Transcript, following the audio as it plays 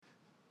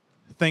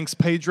Thanks,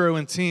 Pedro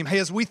and team. Hey,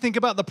 as we think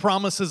about the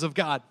promises of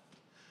God,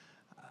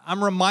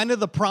 I'm reminded of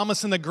the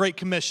promise in the Great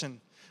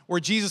Commission where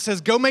Jesus says,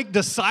 go make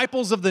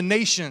disciples of the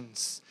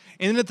nations.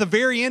 And then at the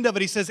very end of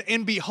it, he says,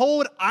 and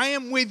behold, I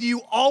am with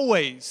you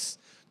always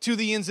to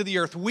the ends of the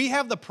earth. We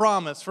have the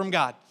promise from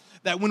God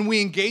that when we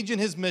engage in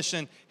his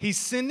mission, he's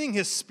sending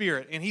his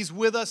Spirit and he's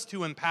with us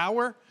to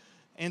empower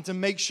and to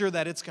make sure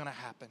that it's going to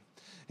happen.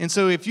 And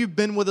so if you've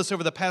been with us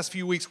over the past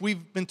few weeks,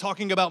 we've been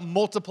talking about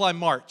Multiply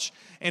March,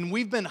 and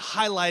we've been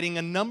highlighting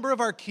a number of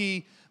our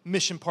key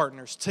mission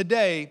partners.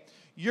 Today,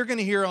 you're going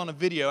to hear on a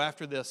video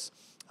after this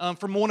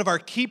from one of our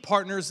key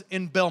partners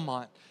in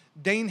Belmont,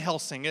 Dane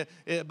Helsing,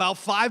 about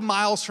 5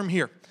 miles from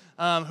here,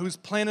 who's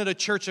planted a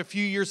church a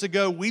few years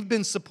ago. We've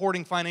been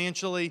supporting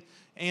financially,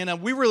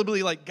 and we really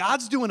believe like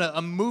God's doing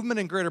a movement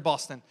in Greater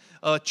Boston,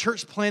 a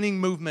church planting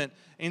movement,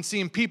 and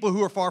seeing people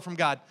who are far from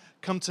God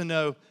come to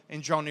know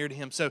and draw near to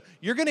him. So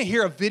you're going to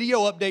hear a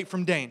video update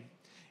from Dane.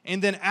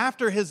 And then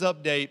after his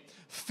update,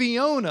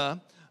 Fiona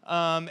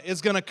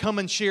is going to come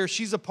and share.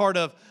 She's a part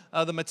of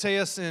the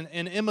Mateus and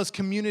Emma's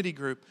community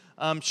group.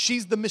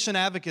 She's the mission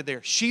advocate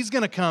there. She's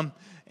going to come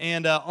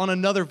and on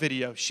another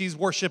video, she's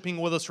worshiping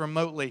with us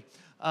remotely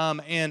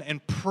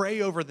and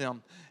pray over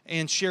them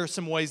and share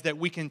some ways that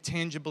we can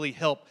tangibly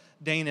help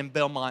Dane and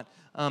Belmont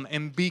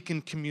and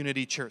Beacon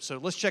Community Church. So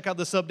let's check out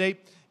this update.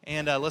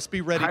 And let's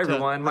be ready to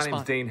respond. Hi, everyone. My name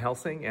is Dane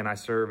Helsing, and I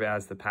serve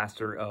as the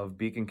pastor of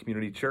Beacon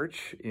Community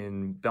Church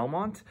in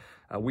Belmont.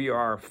 We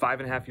are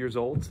 5.5 years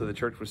old, so the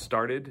church was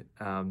started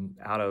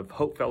out of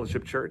Hope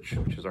Fellowship Church,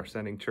 which is our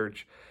sending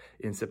church,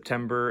 in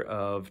September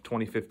of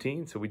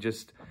 2015. So we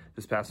just,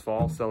 this past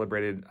fall,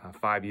 celebrated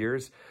 5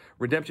 years.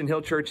 Redemption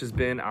Hill Church has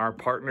been our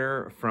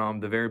partner from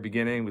the very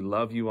beginning. We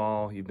love you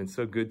all. You've been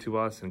so good to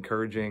us,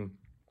 encouraging.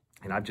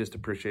 And I've just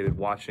appreciated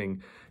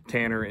watching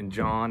Tanner and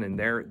John and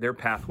their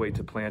pathway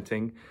to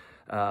planting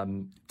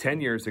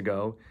 10 years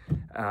ago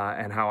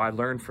and how I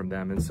learned from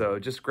them. And so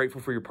just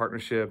grateful for your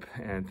partnership,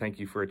 and thank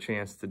you for a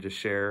chance to just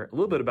share a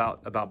little bit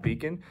about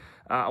Beacon.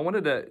 I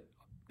wanted to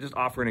just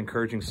offer an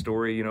encouraging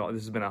story. You know,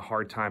 this has been a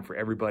hard time for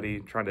everybody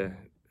trying to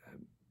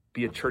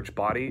be a church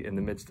body in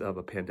the midst of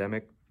a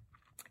pandemic.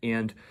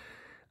 And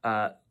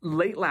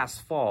late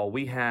last fall,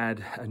 we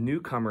had a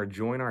newcomer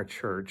join our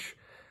church.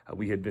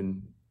 We had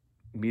been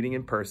meeting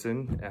in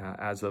person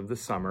as of the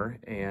summer,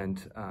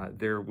 and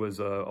there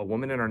was a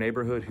woman in our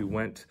neighborhood who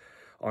went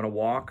on a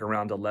walk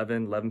around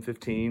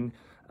 11:15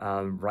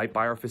 right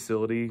by our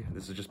facility.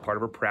 This is just part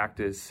of her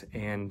practice,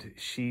 and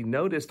she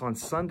noticed on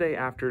Sunday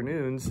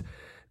afternoons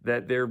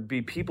that there'd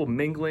be people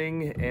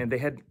mingling, and they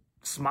had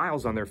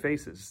smiles on their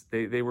faces.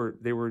 They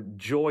were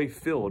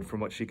joy-filled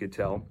from what she could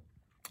tell.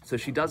 So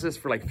she does this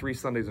for like 3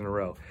 Sundays in a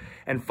row,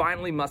 and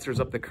finally musters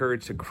up the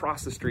courage to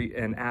cross the street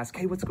and ask,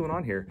 hey, what's going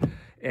on here?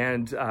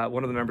 And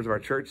one of the members of our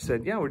church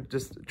said, yeah, we're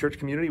just a church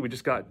community. We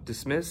just got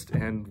dismissed,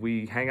 and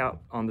we hang out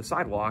on the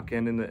sidewalk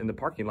and in the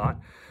parking lot,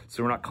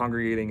 so we're not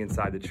congregating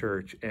inside the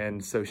church.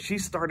 And so she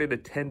started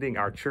attending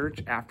our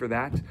church after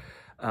that,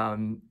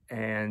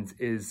 and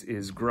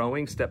is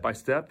growing step by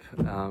step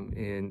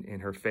in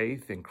her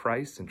faith in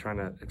Christ and trying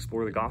to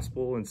explore the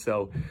gospel. And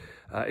so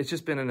it's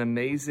just been an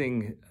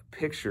amazing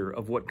picture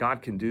of what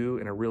God can do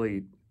in a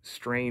really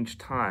strange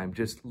time,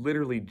 just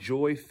literally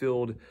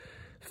joy-filled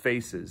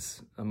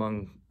faces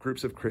among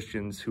groups of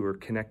Christians who are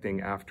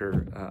connecting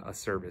after a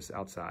service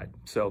outside.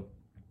 So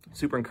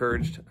super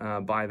encouraged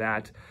by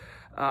that.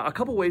 A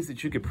couple ways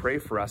that you could pray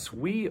for us.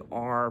 We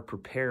are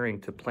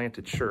preparing to plant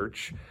a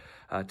church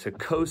to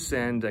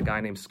co-send a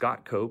guy named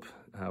Scott Cope.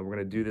 We're going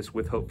to do this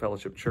with Hope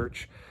Fellowship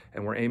Church,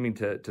 and we're aiming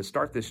to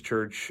start this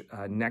church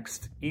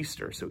next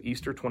Easter. So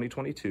Easter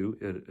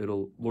 2022,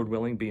 it'll, Lord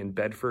willing, be in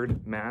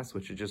Bedford, Mass,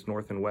 which is just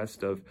north and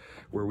west of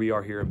where we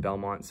are here in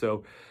Belmont.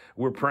 So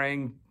we're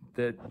praying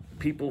that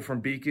people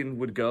from Beacon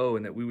would go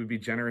and that we would be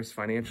generous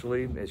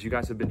financially, as you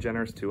guys have been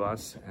generous to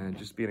us, and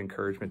just be an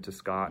encouragement to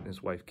Scott and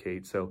his wife,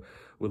 Kate. So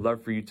we'd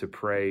love for you to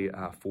pray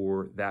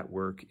for that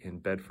work in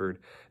Bedford.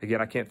 Again,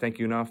 I can't thank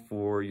you enough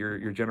for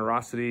your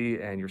generosity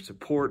and your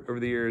support over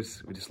the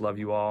years. We just love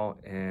you all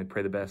and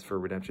pray the best for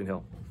Redemption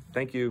Hill.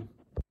 Thank you.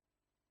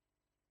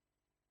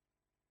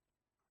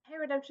 Hey,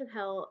 Redemption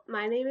Hill.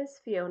 My name is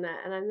Fiona,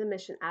 and I'm the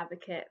mission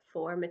advocate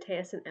for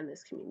Mateus and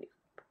Emma's community.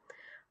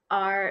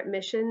 Our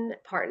mission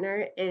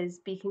partner is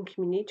Beacon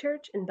Community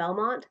Church in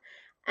Belmont,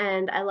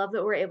 and I love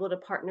that we're able to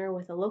partner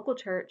with a local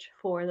church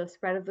for the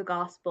spread of the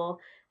gospel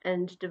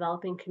and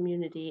developing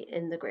community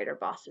in the greater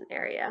Boston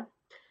area.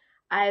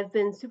 I've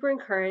been super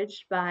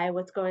encouraged by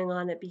what's going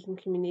on at Beacon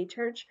Community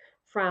Church,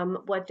 from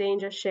what Dane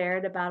just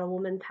shared about a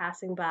woman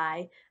passing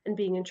by and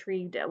being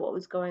intrigued at what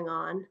was going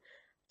on,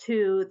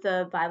 to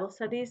the Bible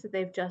studies that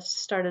they've just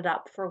started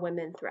up for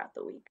women throughout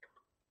the week.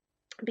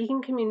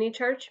 Beacon Community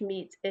Church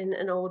meets in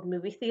an old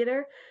movie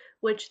theater,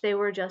 which they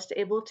were just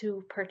able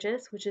to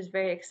purchase, which is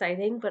very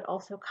exciting, but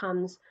also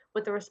comes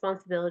with the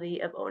responsibility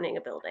of owning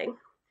a building.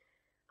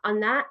 On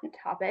that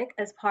topic,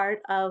 as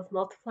part of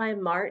Multiply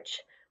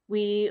March,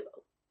 we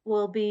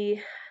will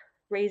be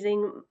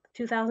raising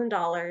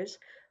 $2,000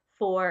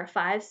 for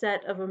 5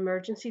 sets of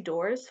emergency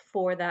doors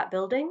for that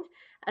building,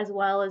 as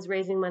well as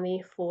raising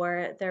money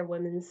for their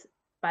women's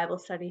Bible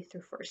study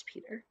through First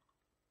Peter.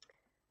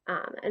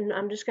 And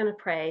I'm just going to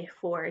pray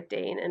for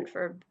Dane and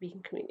for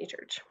Beacon Community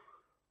Church.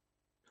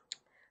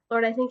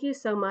 Lord, I thank you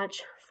so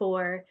much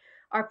for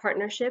our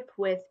partnership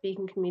with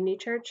Beacon Community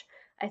Church.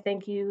 I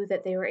thank you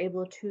that they were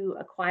able to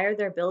acquire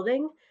their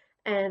building,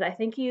 and I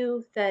thank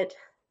you that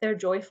their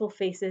joyful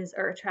faces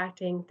are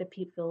attracting the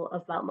people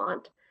of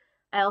Belmont.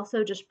 I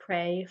also just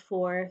pray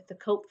for the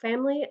Cope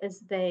family as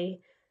they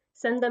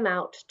send them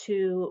out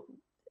to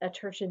a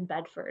church in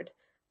Bedford.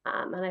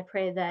 And I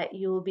pray that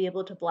you will be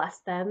able to bless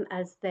them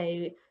as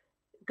they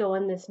go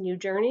on this new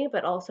journey,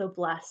 but also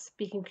bless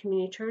Beacon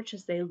Community Church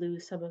as they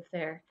lose some of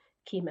their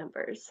key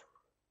members.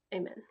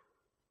 Amen.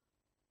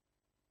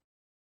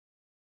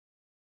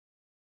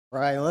 All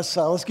right,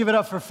 let's give it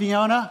up for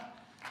Fiona.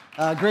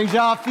 Great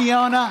job,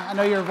 Fiona. I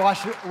know you're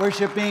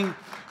worshiping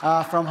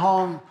from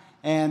home,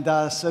 and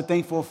so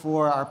thankful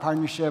for our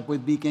partnership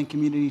with Beacon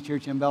Community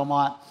Church in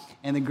Belmont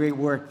and the great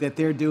work that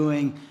they're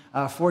doing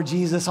for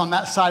Jesus on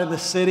that side of the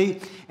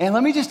city. And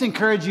let me just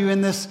encourage you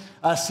in this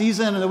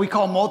season that we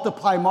call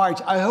Multiply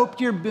March. I hope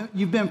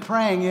you've been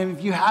praying, and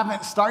if you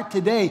haven't, start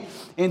today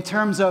in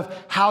terms of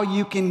how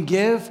you can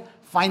give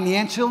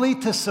financially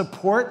to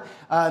support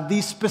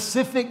these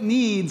specific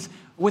needs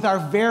with our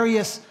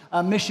various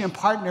mission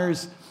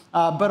partners,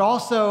 but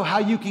also how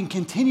you can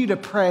continue to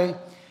pray,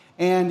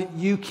 and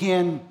you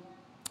can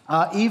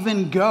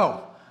even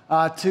go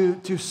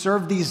to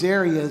serve these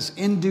areas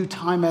in due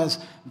time as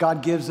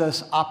God gives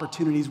us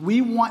opportunities.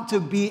 We want to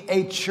be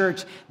a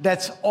church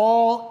that's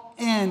all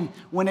in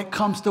when it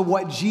comes to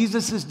what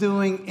Jesus is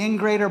doing in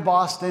Greater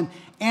Boston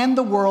and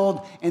the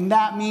world, and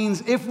that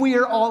means if we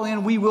are all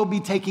in, we will be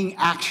taking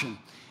action.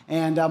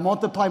 And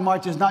Multiply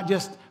March is not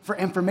just for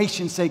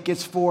information's sake,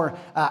 it's for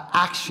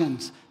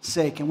action's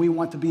sake, and we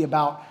want to be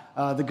about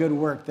the good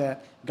work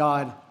that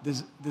God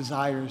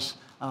desires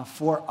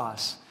for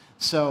us.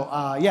 So,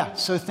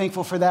 so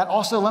thankful for that.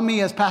 Also, let me,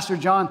 as Pastor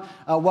John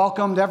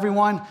welcomed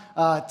everyone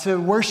to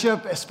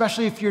worship,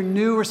 especially if you're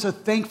new. We're so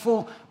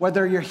thankful,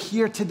 whether you're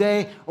here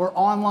today or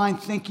online.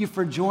 Thank you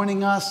for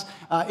joining us.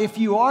 If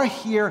you are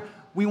here,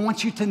 we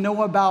want you to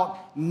know about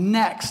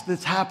Next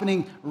that's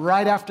happening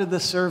right after the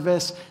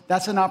service.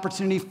 That's an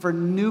opportunity for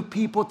new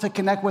people to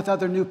connect with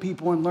other new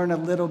people and learn a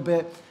little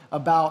bit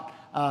about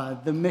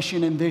the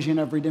mission and vision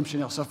of Redemption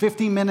Hill. So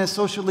 15 minutes,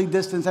 socially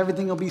distanced,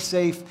 everything will be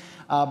safe,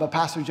 but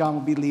Pastor John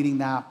will be leading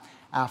that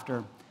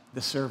after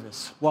the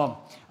service.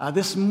 Well,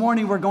 this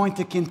morning we're going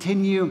to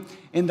continue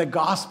in the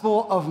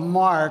Gospel of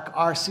Mark,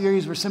 our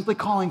series we're simply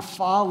calling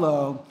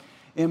Follow,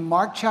 in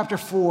Mark chapter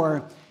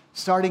 4,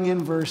 starting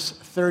in verse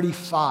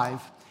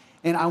 35.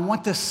 And I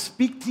want to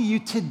speak to you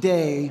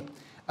today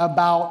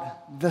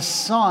about the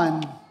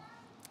sun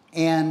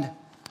and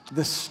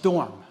the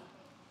storm.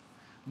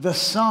 The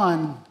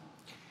sun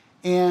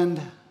and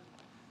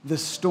the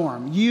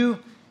storm. You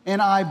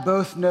and I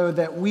both know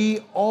that we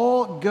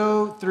all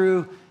go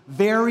through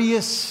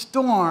various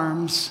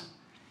storms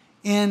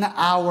in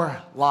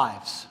our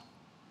lives.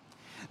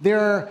 There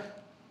are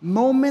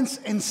moments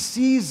and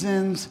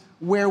seasons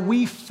where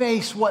we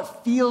face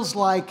what feels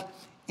like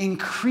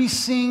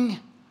increasing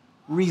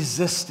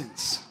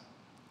resistance.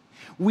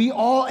 We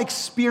all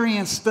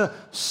experience the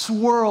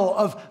swirl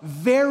of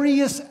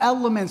various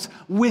elements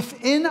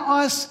within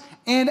us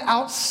and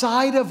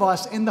outside of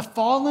us in the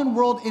fallen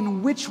world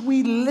in which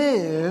we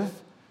live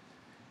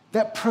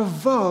that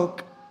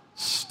provoke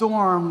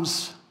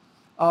storms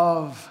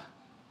of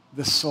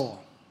the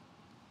soul.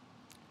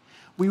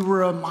 We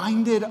were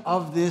reminded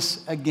of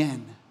this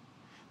again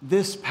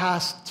this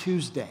past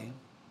Tuesday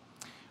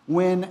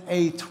when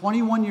a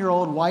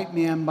 21-year-old white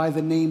man by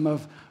the name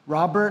of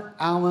Robert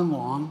Allen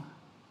Long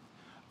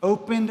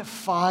opened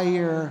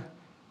fire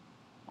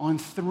on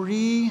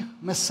 3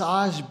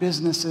 massage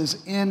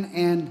businesses in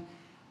and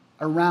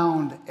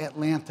around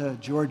Atlanta,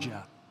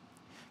 Georgia,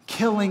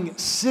 killing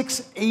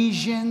 6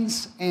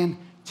 Asians and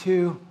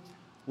 2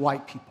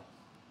 white people.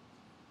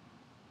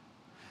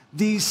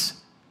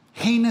 These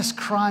heinous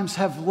crimes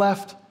have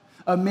left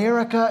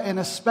America, and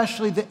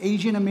especially the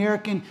Asian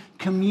American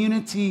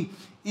community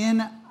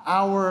in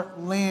our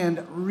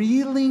land,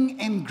 reeling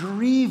and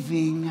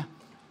grieving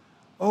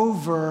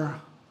over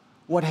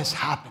what has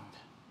happened.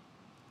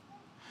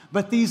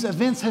 But these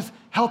events have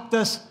helped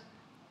us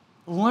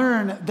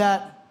learn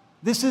that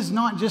this is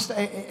not just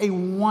a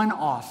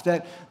one-off,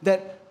 that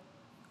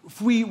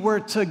if we were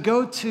to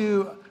go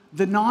to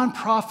the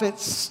nonprofit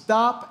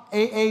Stop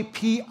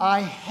AAP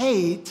I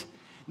Hate,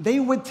 they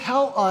would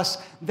tell us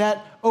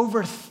that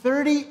over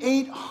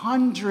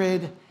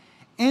 3,800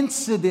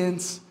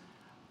 incidents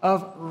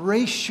of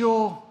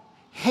racial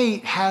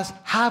hate has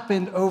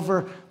happened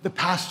over the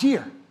past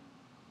year.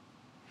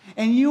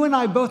 And you and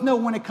I both know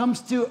when it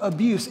comes to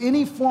abuse,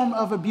 any form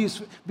of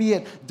abuse, be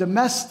it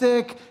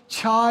domestic,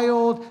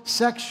 child,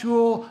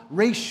 sexual,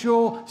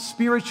 racial,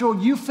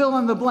 spiritual, you fill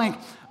in the blank,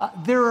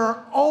 there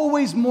are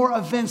always more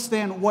events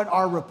than what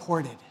are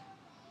reported.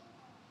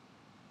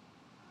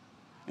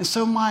 And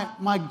so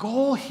my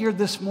goal here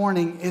this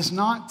morning is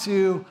not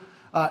to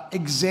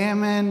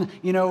examine,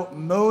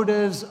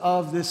 motives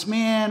of this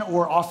man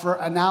or offer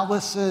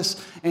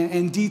analysis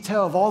and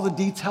detail of all the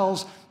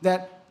details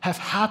that have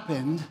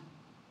happened.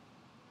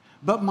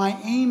 But my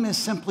aim is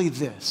simply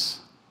this: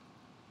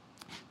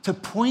 to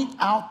point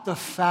out the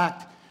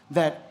fact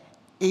that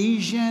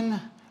Asian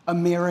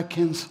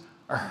Americans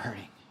are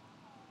hurting.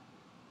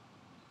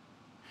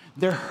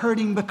 They're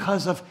hurting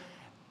because of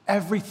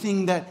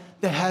everything that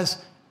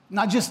has,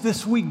 not just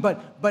this week,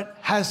 but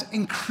has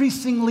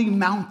increasingly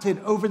mounted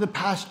over the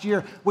past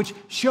year, which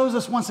shows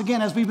us once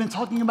again, as we've been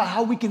talking about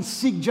how we can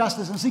seek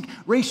justice and seek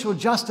racial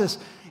justice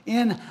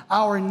in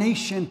our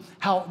nation,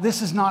 how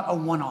this is not a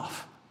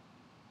one-off.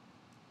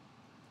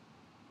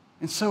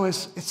 And so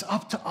it's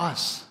up to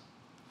us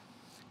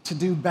to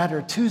do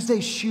better.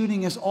 Tuesday's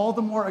shooting is all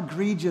the more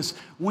egregious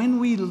when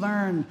we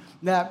learn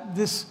that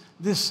this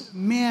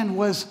man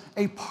was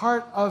a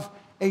part of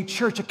a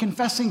church, a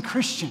confessing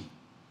Christian,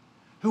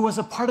 who was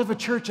a part of a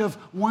church of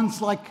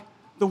ones like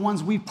the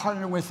ones we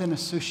partner with and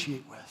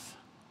associate with.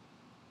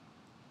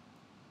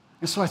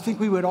 And so I think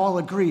we would all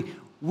agree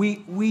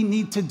we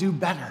need to do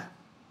better.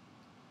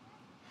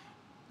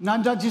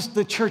 Not just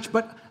the church,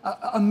 but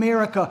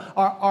America,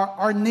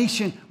 our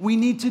nation, we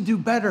need to do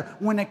better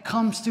when it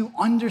comes to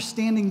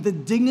understanding the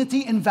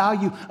dignity and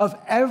value of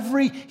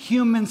every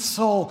human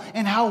soul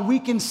and how we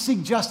can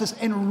seek justice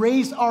and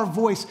raise our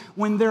voice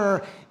when there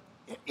are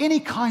any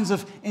kinds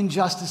of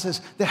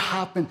injustices that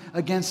happen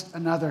against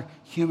another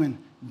human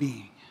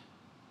being.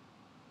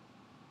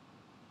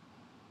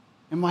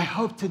 And my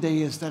hope today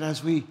is that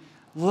as we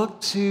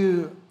look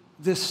to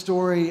this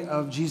story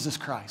of Jesus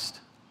Christ,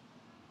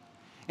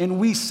 and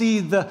we see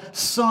the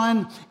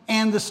sun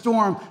and the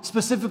storm,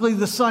 specifically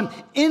the sun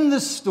in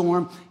the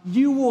storm,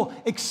 you will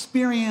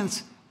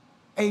experience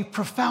a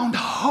profound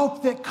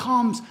hope that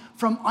comes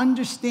from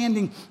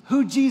understanding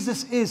who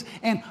Jesus is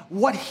and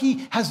what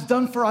he has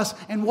done for us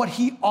and what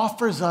he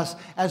offers us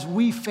as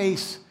we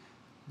face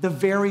the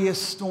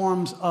various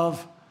storms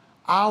of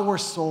our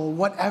soul,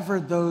 whatever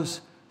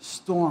those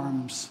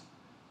storms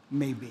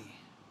may be.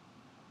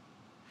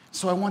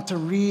 So I want to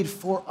read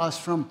for us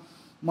from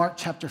Mark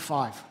chapter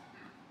 4,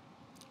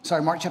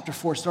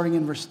 starting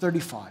in verse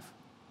 35,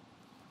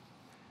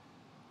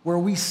 where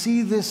we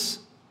see this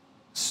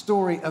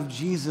story of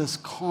Jesus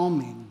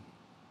calming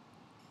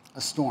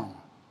a storm.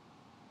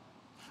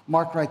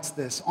 Mark writes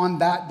this: "On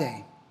that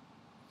day,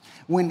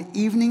 when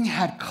evening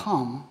had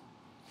come,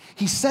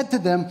 he said to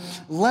them,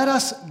 'Let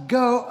us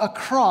go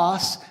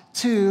across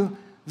to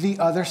the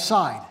other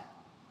side.'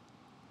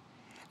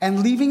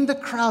 And leaving the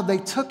crowd, they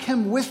took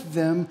him with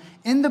them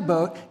in the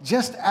boat,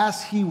 just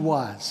as he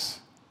was.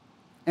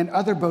 And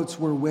other boats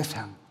were with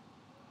him.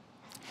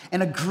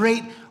 And a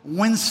great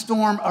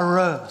windstorm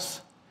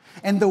arose,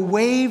 and the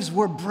waves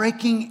were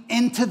breaking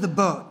into the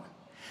boat,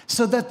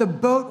 so that the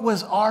boat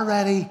was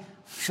already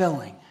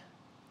filling.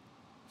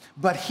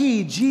 But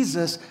he,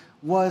 Jesus,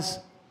 was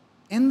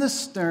in the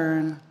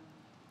stern,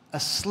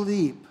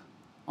 asleep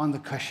on the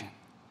cushion.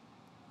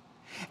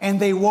 And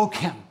they woke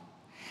him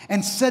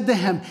and said to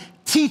him,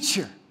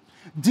 'Teacher,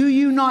 do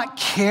you not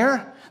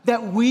care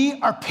that we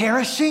are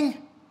perishing?'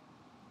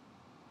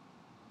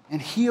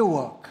 And he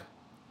awoke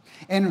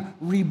and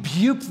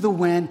rebuked the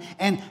wind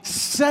and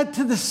said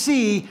to the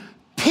sea,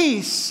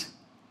 'Peace,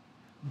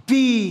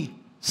 be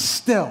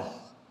still.'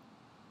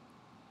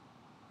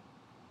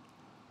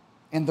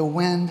 And the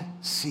wind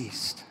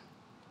ceased,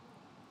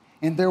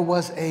 and there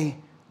was a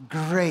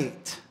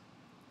great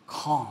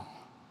calm.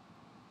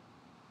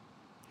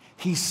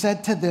 He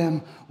said to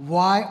them,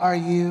 'Why are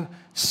you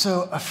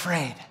so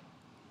afraid?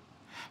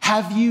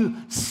 Have you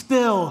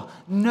still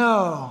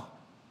no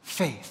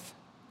faith?'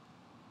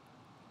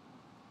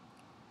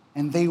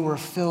 And they were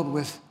filled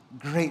with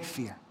great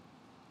fear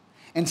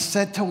and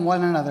said to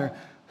one another,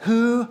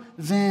 'Who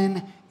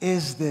then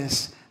is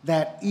this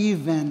that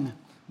even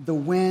the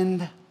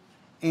wind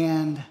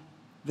and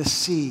the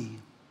sea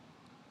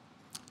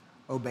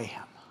obey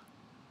him?'"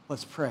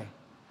 Let's pray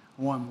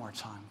one more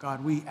time.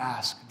 God, we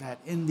ask that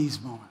in these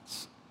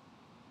moments,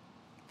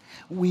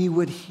 we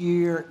would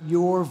hear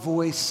your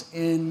voice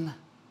in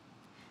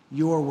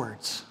your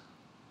words.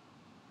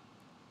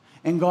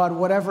 And God,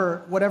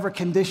 whatever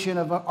condition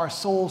of our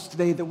souls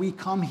today that we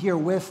come here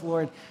with,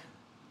 Lord,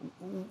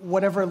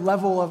 whatever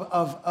level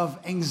of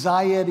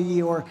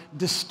anxiety or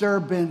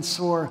disturbance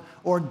or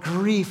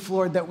grief,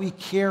 Lord, that we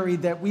carry,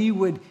 that we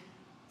would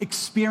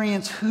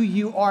experience who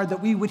you are,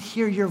 that we would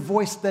hear your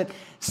voice that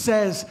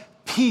says,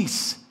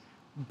 "Peace,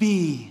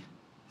 be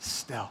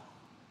still."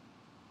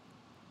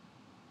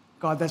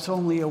 God, that's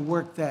only a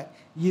work that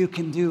you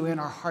can do in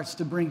our hearts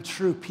to bring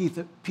true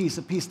peace,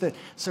 a peace that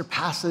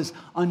surpasses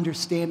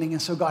understanding. And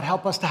so, God,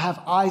 help us to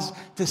have eyes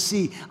to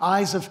see,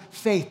 eyes of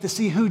faith, to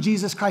see who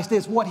Jesus Christ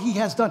is, what he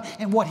has done,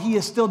 and what he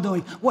is still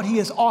doing, what he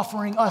is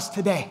offering us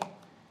today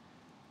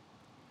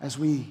as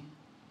we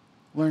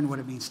learn what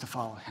it means to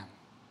follow him.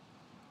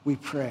 We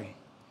pray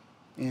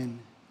in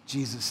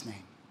Jesus'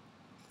 name.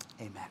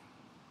 Amen.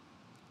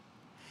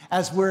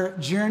 As we're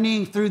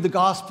journeying through the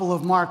Gospel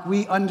of Mark,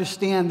 we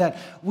understand that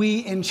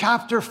in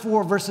chapter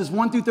 4, verses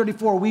 1 through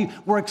 34, we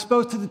were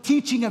exposed to the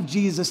teaching of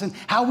Jesus and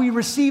how we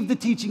received the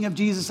teaching of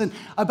Jesus and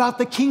about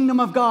the kingdom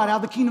of God, how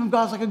the kingdom of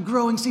God is like a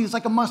growing seed. It's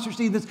like a mustard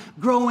seed that's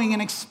growing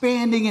and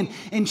expanding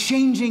and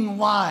changing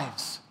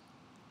lives.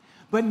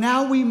 But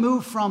now we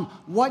move from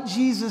what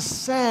Jesus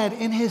said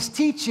in his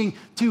teaching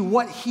to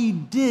what he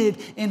did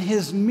in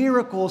his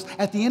miracles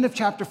at the end of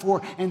chapter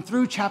 4 and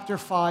through chapter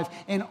 5.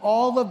 And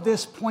all of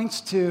this points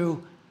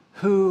to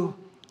who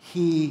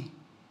he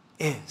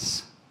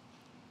is.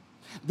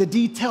 The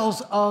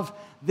details of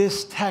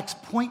this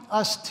text point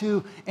us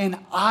to an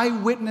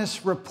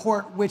eyewitness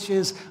report, which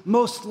is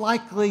most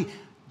likely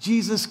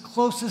Jesus'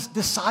 closest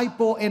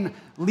disciple and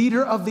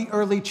leader of the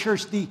early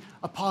church, the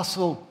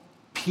Apostle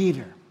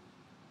Peter.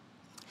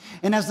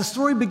 And as the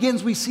story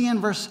begins, we see in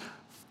verse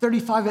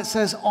 35, it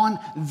says, on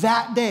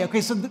that day. Okay,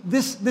 so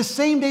this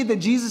same day that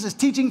Jesus is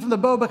teaching from the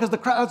bow because the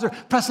crowds are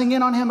pressing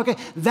in on him, okay,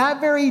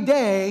 that very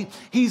day,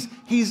 he's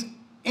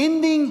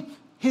ending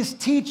his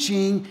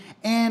teaching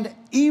and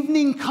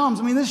evening comes.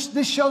 I mean,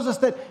 this shows us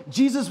that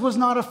Jesus was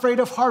not afraid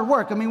of hard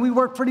work. I mean, we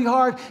work pretty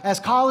hard as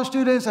college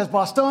students, as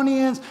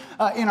Bostonians,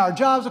 in our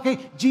jobs, okay?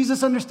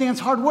 Jesus understands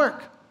hard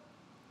work.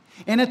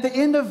 And at the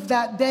end of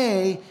that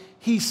day,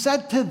 he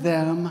said to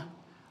them,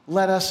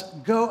 let us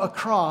go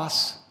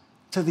across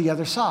to the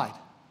other side.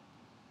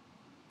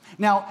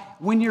 Now,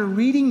 when you're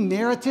reading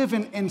narrative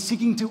and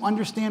seeking to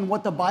understand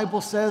what the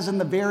Bible says in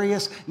the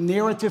various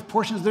narrative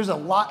portions, there's a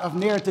lot of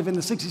narrative in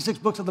the 66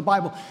 books of the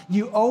Bible.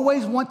 You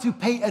always want to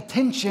pay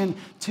attention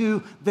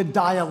to the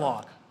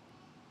dialogue.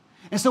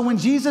 And so when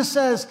Jesus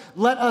says,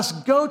 let us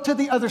go to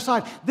the other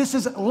side, this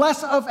is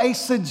less of a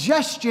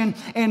suggestion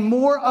and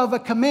more of a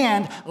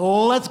command.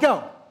 Let's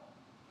go.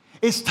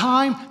 It's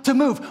time to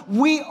move.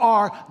 We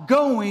are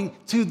going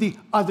to the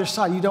other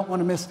side. You don't want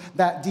to miss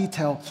that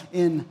detail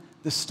in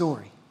the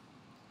story.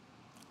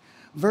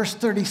 Verse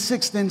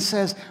 36 then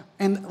says,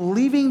 and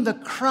leaving the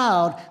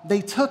crowd, they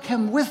took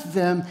him with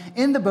them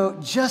in the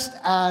boat just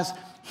as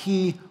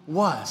he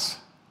was.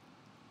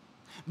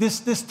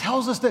 This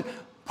tells us that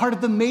part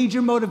of the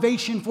major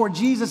motivation for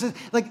Jesus is,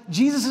 like,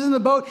 Jesus is in the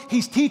boat,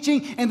 he's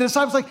teaching, and the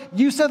disciples are like,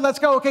 you said let's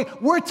go, okay,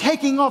 we're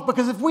taking off,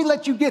 because if we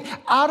let you get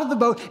out of the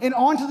boat and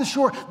onto the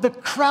shore, the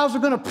crowds are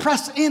going to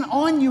press in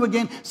on you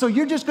again, so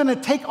you're just going to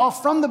take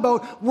off from the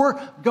boat, we're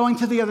going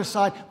to the other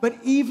side. But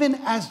even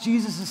as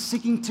Jesus is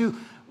seeking to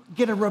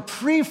get a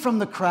reprieve from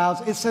the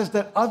crowds, it says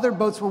that other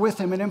boats were with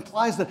him. It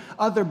implies that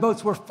other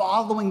boats were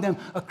following them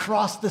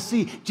across the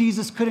sea.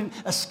 Jesus couldn't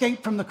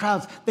escape from the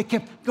crowds. They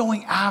kept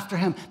going after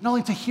him, not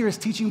only to hear his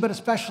teaching, but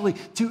especially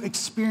to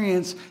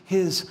experience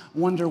his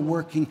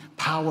wonder-working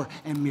power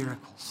and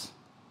miracles.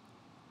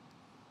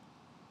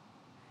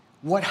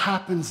 What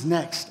happens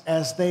next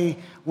as they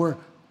were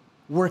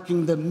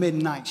working the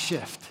midnight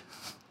shift?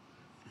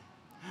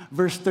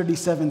 Verse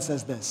 37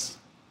 says this.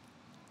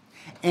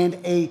 And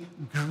a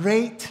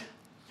great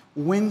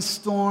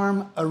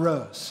windstorm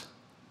arose,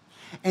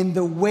 and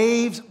the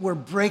waves were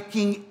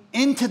breaking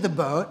into the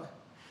boat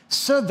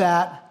so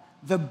that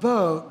the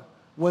boat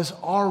was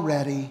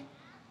already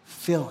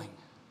filling.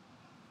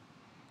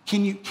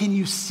 Can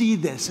you see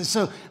this? And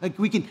so, like,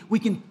 we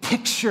can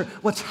picture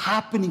what's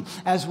happening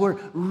as we're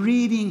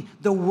reading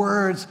the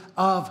words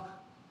of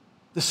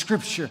the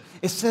scripture.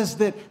 It says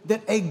that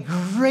a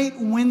great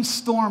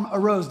windstorm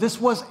arose. This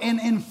was an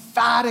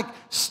emphatic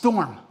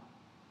storm.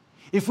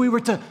 If we were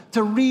to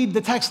read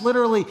the text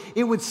literally,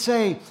 it would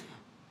say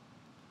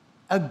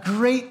a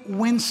great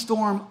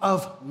windstorm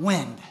of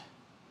wind.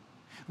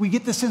 We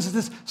get the sense that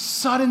this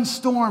sudden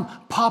storm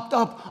popped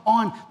up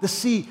on the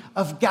Sea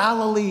of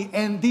Galilee,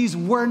 and these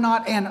were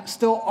not and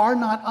still are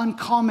not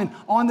uncommon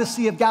on the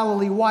Sea of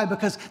Galilee. Why?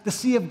 Because the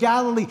Sea of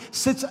Galilee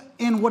sits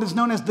in what is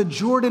known as the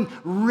Jordan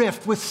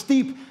Rift, with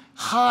steep,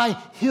 high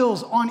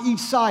hills on each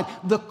side.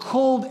 The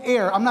cold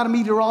air, I'm not a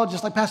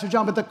meteorologist like Pastor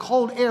John, but the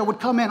cold air would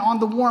come in on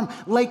the warm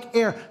lake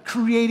air,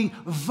 creating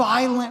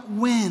violent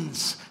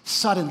winds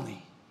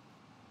suddenly.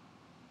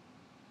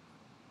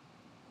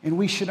 And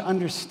we should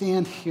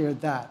understand here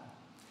that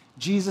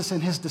Jesus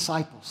and his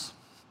disciples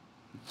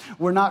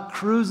were not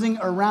cruising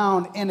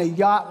around in a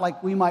yacht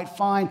like we might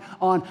find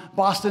on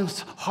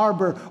Boston's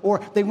harbor, or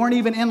they weren't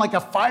even in like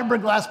a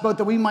fiberglass boat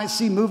that we might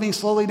see moving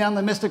slowly down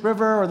the Mystic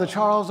River or the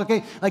Charles,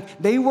 okay? Like,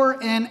 they were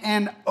in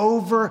an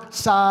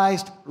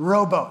oversized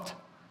rowboat.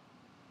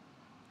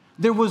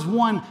 There was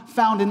one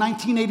found in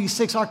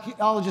 1986.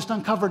 Archaeologists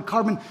uncovered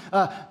carbon,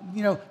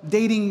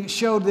 dating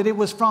showed that it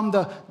was from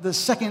the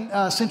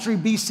 2nd century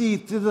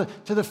BC to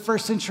the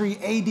 1st century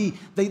AD.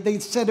 They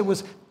said it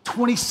was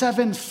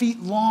 27 feet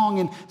long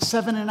and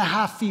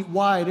 7.5 feet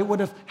wide. It would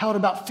have held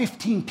about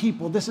 15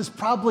 people. This is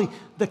probably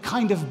the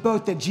kind of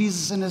boat that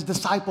Jesus and his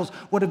disciples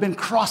would have been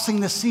crossing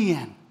the sea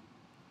in.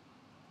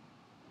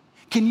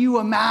 Can you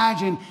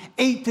imagine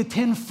 8 to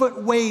 10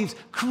 foot waves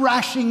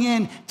crashing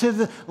into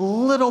the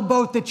little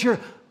boat that you're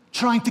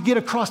trying to get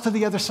across to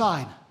the other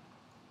side?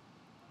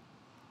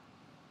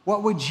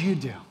 What would you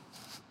do?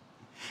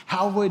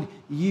 How would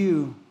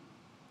you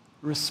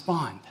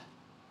respond?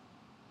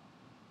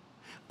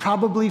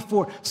 Probably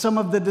for some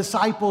of the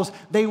disciples,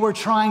 they were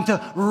trying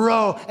to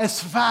row as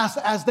fast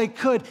as they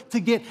could to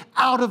get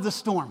out of the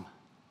storm.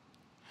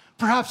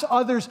 Perhaps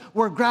others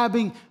were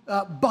grabbing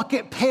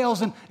bucket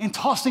pails and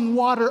tossing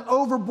water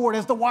overboard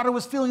as the water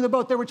was filling the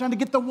boat. They were trying to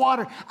get the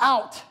water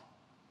out.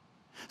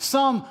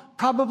 Some,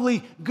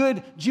 probably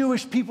good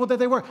Jewish people that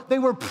they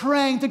were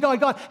praying to God,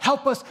 God,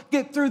 help us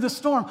get through the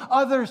storm.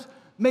 Others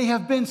may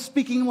have been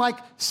speaking like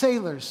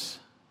sailors,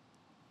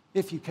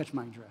 if you catch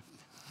my drift.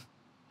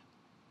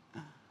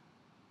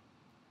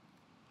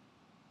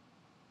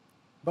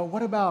 But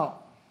what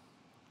about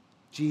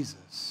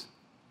Jesus?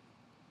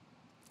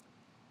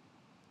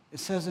 It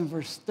says in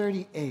verse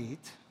 38,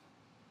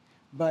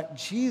 but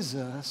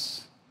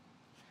Jesus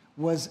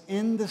was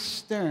in the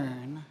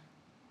stern,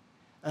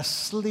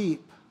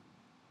 asleep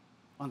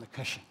on the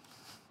cushion.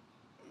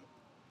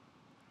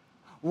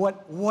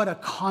 What a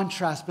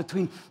contrast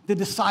between the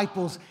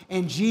disciples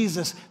and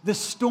Jesus. The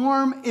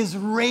storm is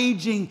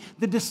raging.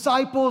 The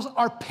disciples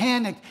are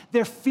panicked.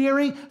 They're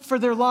fearing for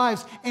their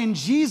lives. And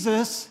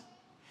Jesus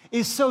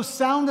is so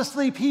sound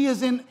asleep, he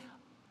is in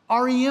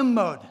REM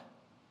mode.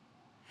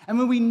 I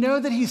mean, we know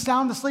that he's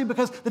sound asleep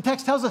because the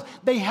text tells us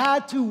they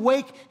had to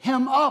wake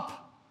him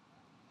up.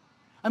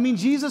 I mean,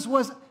 Jesus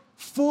was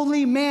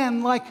fully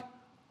man like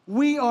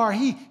we are.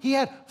 He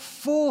had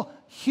full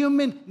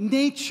human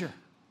nature.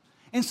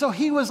 And so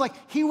he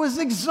was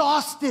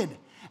exhausted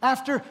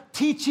after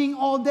teaching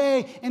all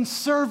day and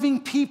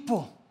serving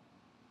people.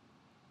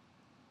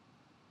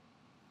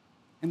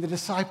 And the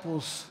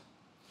disciples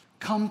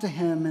come to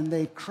him and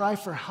they cry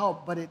for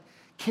help, but it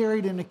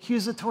carried an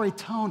accusatory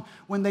tone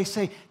when they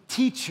say,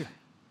 "Teacher,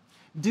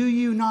 do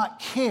you not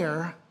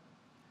care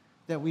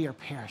that we are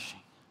perishing?"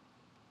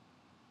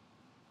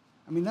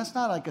 I mean, that's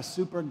not like a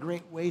super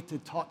great way to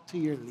talk to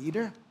your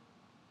leader,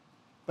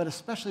 but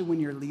especially when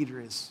your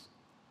leader is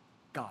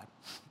God.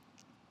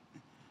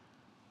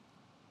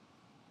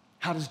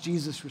 How does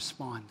Jesus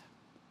respond?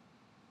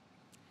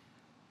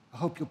 I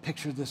hope you'll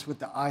picture this with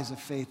the eyes of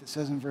faith. It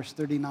says in verse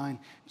 39,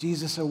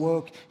 Jesus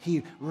awoke,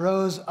 he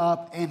rose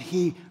up, and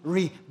he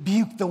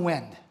rebuked the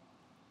wind.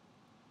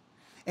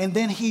 And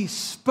then he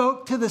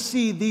spoke to the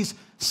sea these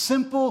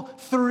simple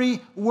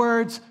 3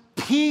 words,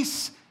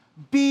 "Peace,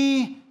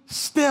 be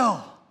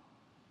still."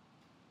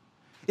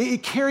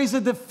 It carries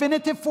a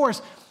definitive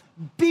force.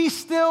 Be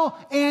still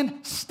and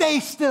stay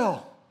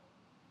still.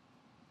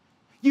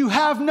 You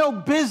have no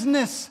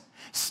business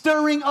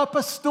stirring up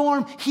a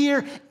storm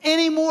here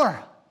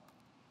anymore.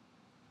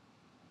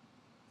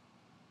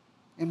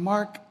 And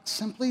Mark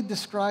simply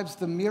describes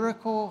the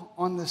miracle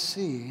on the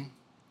sea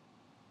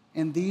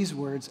in these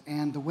words,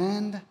 and the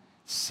wind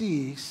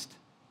ceased,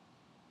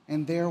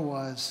 and there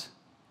was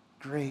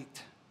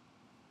great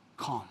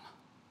calm.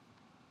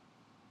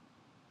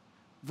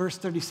 Verse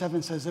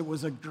 37 says it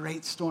was a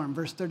great storm.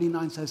 Verse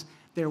 39 says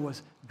there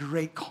was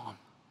great calm.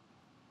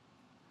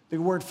 The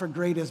word for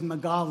great is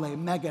megale,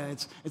 mega.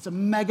 It's a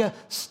mega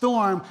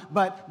storm,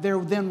 but there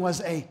then was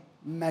a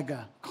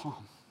mega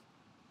calm.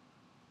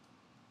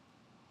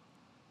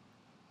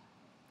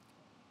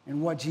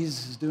 And what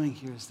Jesus is doing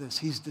here is this.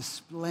 He's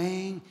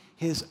displaying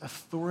his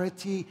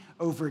authority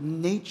over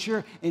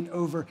nature and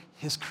over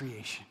his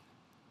creation.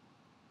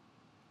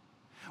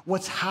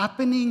 What's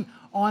happening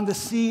on the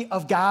Sea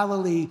of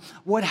Galilee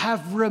would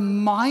have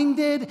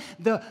reminded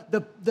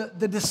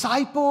the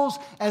disciples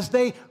as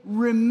they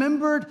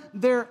remembered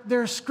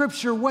their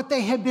scripture, what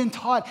they had been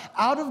taught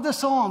out of the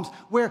Psalms,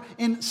 where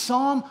in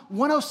Psalm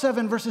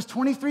 107, verses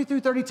 23 through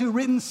 32,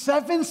 written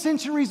 7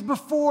 centuries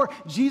before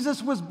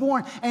Jesus was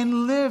born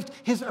and lived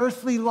his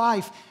earthly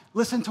life.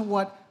 Listen to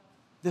what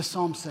this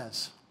psalm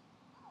says.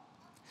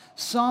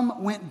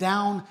 Some went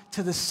down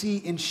to the sea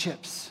in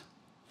ships,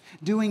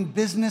 doing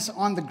business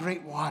on the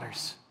great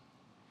waters.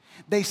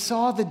 They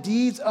saw the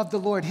deeds of the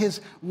Lord,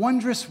 his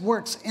wondrous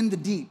works in the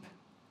deep.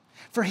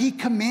 For he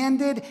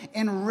commanded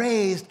and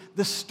raised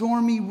the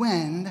stormy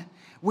wind,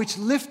 which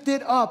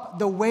lifted up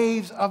the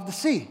waves of the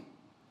sea.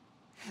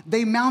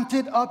 They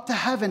mounted up to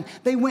heaven.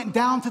 They went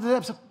down to the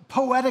depths. Of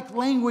poetic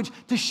language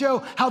to show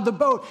how the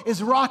boat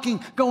is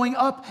rocking, going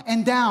up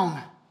and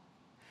down.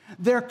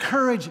 Their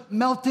courage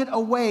melted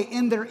away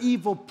in their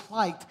evil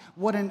plight.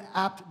 What an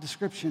apt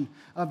description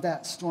of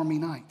that stormy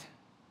night.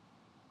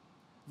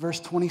 Verse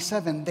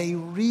 27, they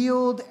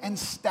reeled and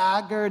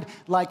staggered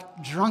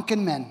like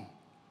drunken men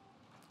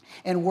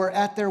and were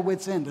at their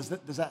wits' end. Does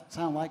that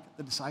sound like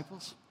the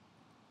disciples?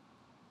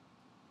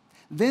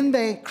 Then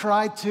they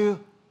cried to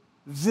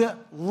the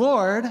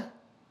Lord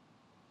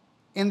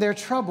in their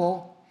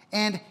trouble,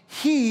 and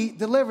he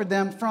delivered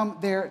them from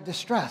their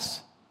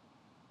distress.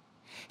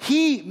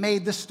 He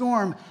made the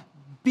storm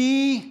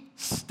be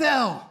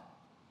still,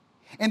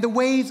 and the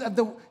waves of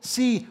the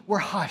sea were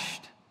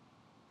hushed.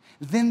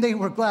 Then they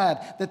were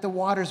glad that the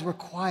waters were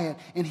quiet,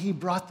 and he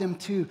brought them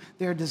to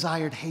their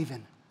desired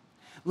haven.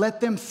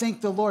 Let them thank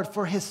the Lord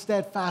for his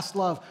steadfast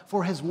love,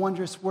 for his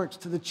wondrous works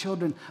to the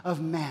children of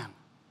man.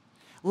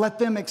 Let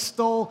them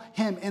extol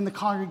him in the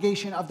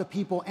congregation of the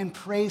people and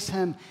praise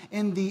him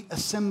in the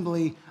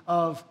assembly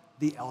of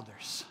the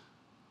elders.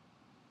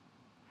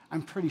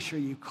 I'm pretty sure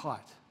you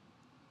caught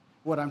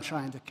what I'm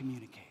trying to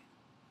communicate.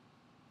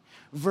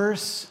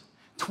 Verse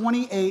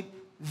 28,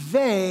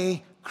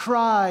 they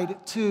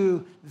cried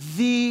to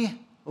the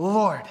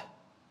Lord.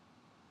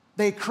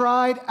 They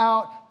cried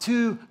out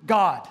to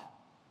God.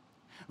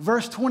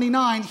 Verse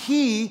 29,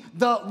 he,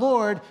 the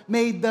Lord,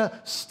 made the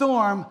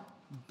storm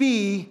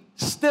be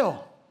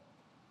still.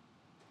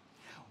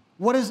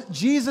 What does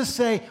Jesus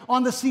say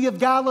on the Sea of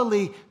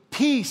Galilee?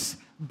 Peace,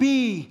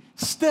 be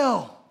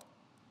still.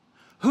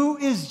 Who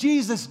is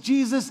Jesus?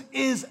 Jesus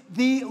is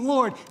the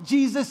Lord.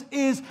 Jesus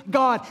is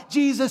God.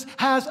 Jesus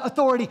has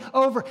authority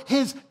over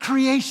his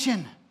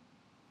creation.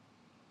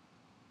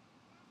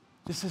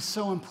 This is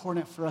so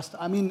important for us.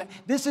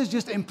 This is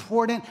just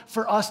important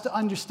for us to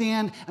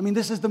understand.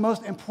 This is the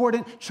most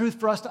important truth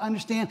for us to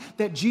understand,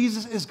 that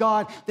Jesus is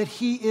God, that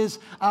he is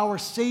our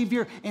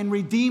Savior and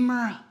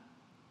Redeemer.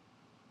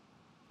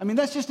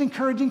 That's just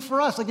encouraging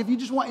for us. Like if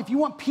you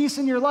want peace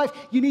in your life,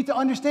 you need to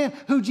understand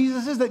who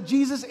Jesus is, that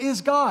Jesus is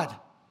God.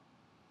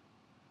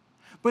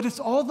 But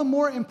it's all the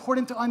more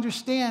important to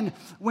understand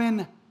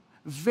when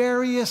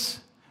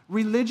various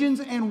religions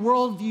and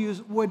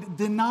worldviews would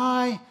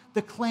deny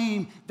the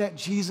claim that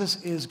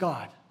Jesus is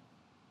God.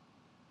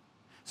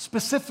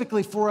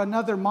 Specifically for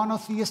another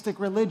monotheistic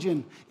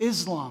religion,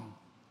 Islam.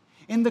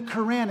 In the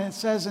Quran, it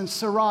says in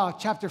Surah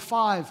chapter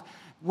 5,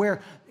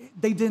 where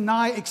they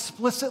deny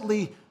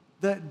explicitly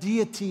the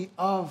deity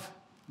of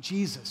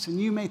Jesus. And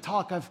you may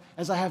talk,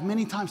 as I have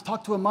many times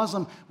talked to a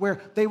Muslim,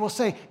 where they will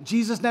say,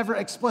 Jesus never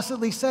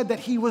explicitly said that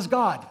he was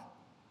God.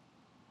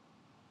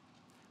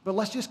 But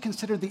let's just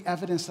consider the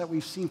evidence that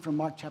we've seen from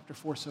Mark chapter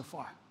 4 so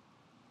far.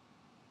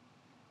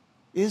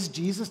 Is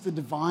Jesus the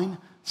divine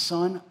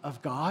Son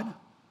of God?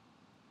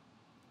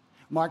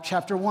 Mark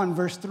chapter 1,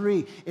 verse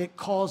 3, it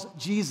calls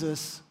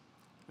Jesus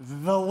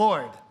the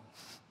Lord.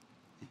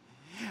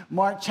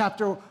 Mark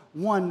chapter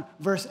 1,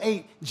 verse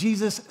 8,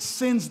 Jesus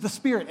sends the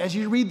Spirit. As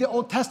you read the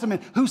Old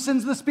Testament, who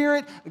sends the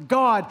Spirit?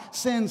 God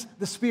sends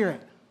the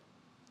Spirit.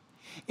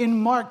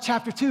 In Mark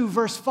chapter 2,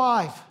 verse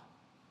 5,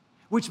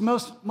 which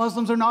most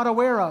Muslims are not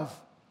aware of,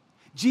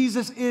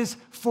 Jesus is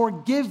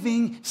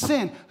forgiving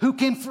sin. Who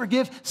can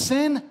forgive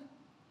sin?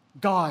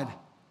 God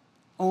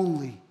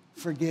only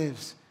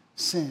forgives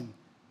sin.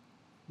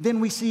 Then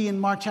we see in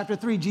Mark chapter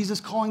 3, Jesus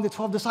calling the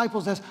 12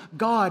 disciples as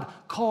God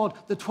called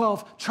the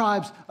 12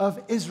 tribes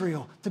of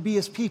Israel to be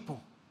his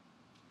people.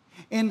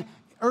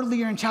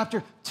 Earlier in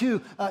chapter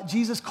 2,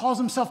 Jesus calls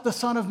himself the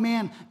Son of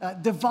Man,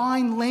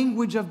 divine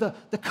language of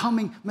the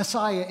coming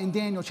Messiah in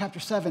Daniel chapter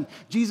 7.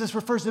 Jesus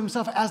refers to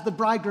himself as the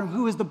bridegroom.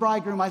 Who is the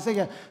bridegroom?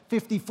 Isaiah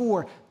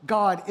 54,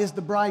 God is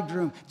the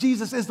bridegroom.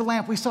 Jesus is the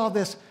lamp. We saw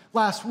this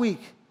last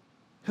week.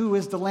 Who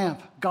is the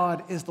lamp?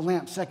 God is the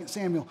lamp. 2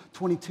 Samuel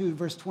 22,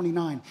 verse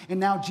 29. And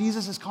now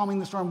Jesus is calming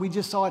the storm. We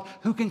just saw it.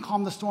 Who can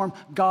calm the storm?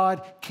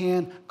 God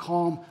can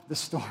calm the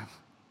storm.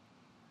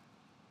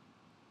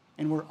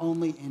 And we're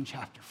only in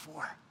chapter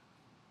 4.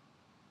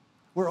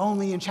 We're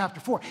only in chapter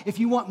 4. If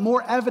you want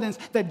more evidence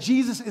that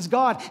Jesus is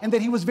God and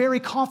that he was very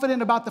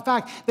confident about the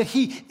fact that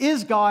he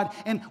is God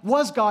and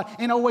was God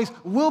and always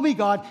will be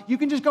God, you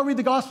can just go read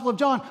the Gospel of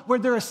John, where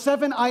there are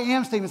 7 I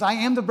am statements. I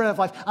am the bread of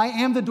life. I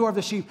am the door of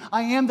the sheep.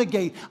 I am the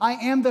gate. I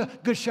am the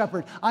good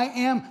shepherd. I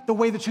am the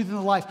way, the truth, and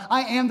the life.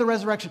 I am the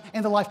resurrection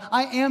and the life.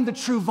 I am the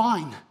true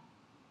vine.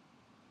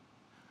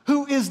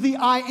 Who is the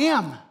I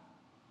am?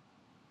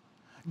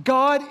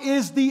 God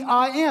is the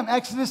I am.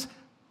 Exodus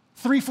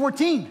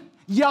 3:14.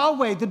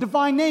 Yahweh, the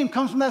divine name,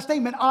 comes from that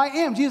statement, I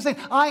am. Jesus saying,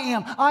 I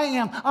am, I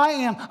am, I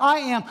am, I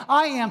am,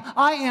 I am,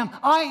 I am,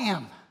 I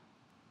am.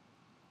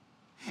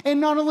 And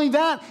not only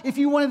that, if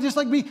you want to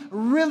just be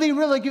really,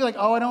 you're like,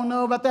 oh, I don't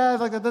know about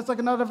that. That's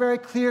not a very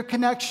clear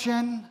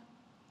connection.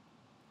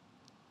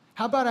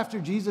 How about after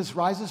Jesus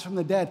rises from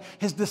the dead,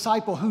 his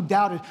disciple who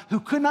doubted,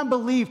 who could not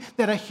believe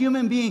that a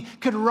human being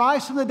could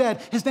rise from the dead,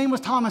 his name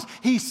was Thomas.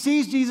 He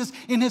sees Jesus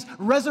in his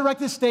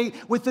resurrected state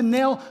with the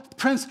nail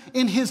prints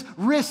in his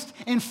wrist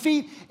and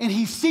feet, and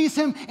he sees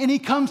him, and he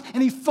comes,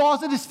 and he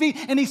falls at his feet,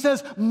 and he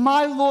says,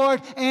 my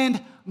Lord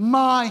and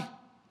my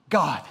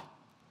God.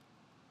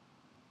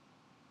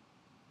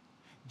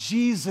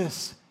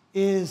 Jesus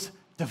is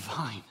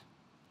divine.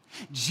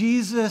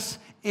 Jesus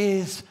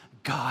is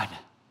God.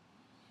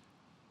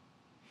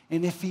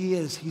 And if he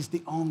is, he's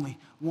the only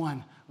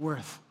one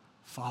worth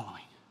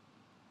following.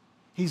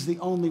 He's the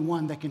only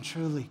one that can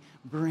truly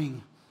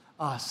bring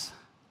us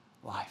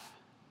life.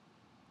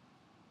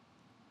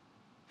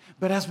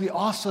 But as we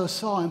also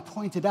saw and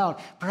pointed out,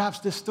 perhaps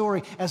this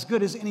story, as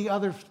good as any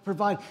other,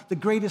 provide the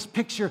greatest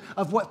picture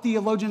of what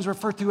theologians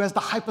refer to as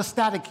the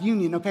hypostatic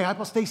union. Okay,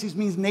 hypostasis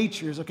means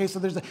natures. Okay, so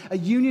there's a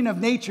union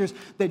of natures,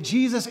 that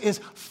Jesus is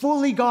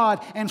fully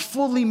God and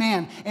fully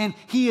man, and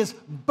he is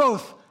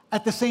both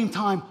at the same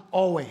time,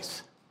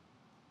 always.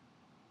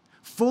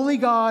 Fully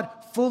God,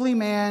 fully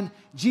man.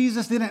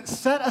 Jesus didn't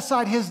set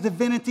aside his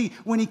divinity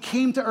when he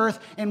came to earth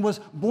and was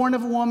born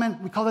of a woman.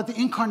 We call that the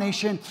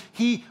incarnation.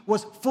 He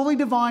was fully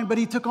divine, but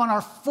he took on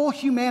our full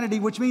humanity,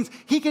 which means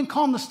he can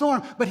calm the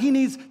storm, but he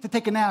needs to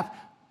take a nap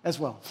as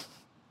well.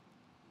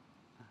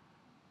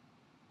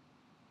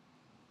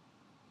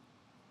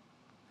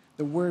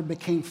 the Word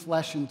became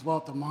flesh and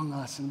dwelt among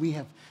us, and we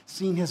have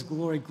seen his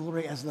glory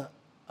as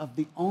of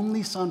the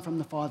only Son from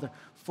the Father,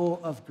 full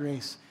of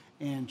grace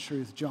and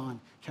truth. John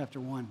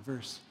chapter 1,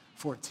 verse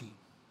 14.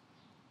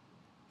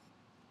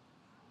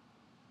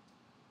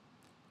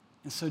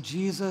 And so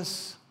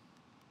Jesus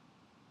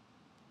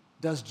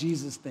does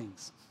Jesus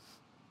things.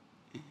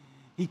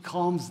 He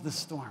calms the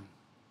storm.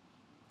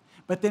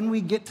 But then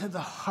we get to the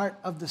heart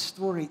of the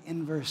story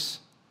in verse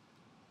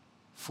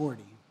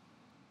 40.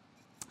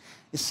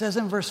 It says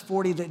in verse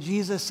 40 that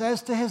Jesus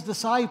says to his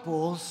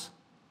disciples,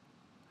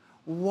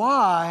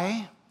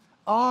 "Why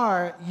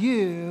are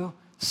you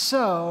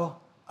so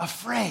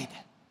afraid?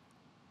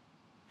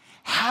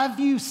 Have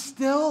you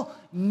still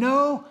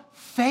no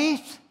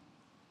faith?"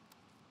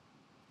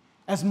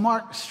 As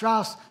Mark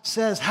Strauss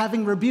says,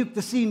 having rebuked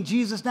the scene,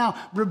 Jesus now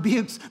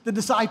rebukes the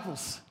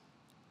disciples.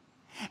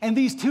 And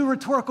these two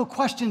rhetorical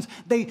questions,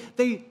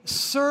 they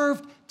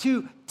served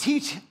to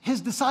teach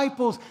his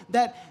disciples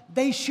that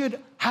they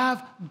should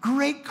have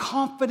great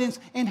confidence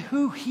in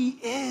who he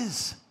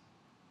is.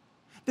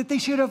 That they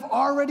should have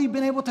already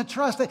been able to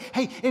trust that,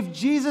 hey, if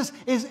Jesus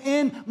is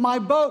in my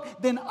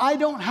boat, then I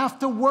don't have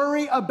to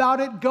worry about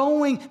it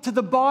going to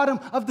the bottom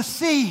of the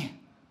sea.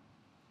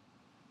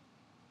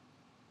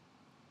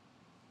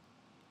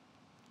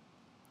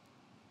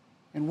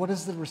 And what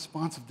is the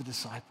response of the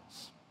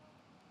disciples?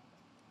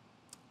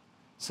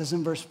 It says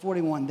in verse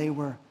 41, they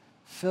were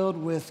filled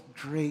with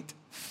great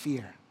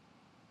fear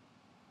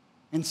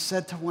and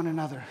said to one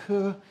another,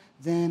 "Who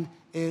then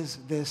is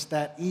this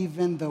that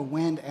even the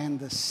wind and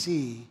the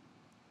sea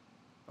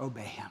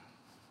obey him?"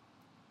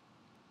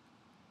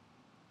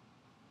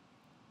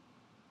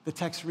 The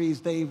text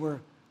reads, they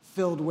were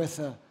filled with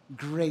a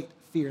great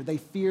fear. They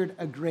feared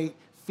a great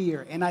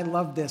fear. And I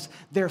love this.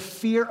 Their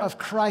fear of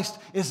Christ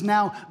is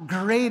now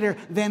greater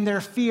than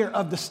their fear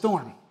of the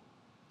storm,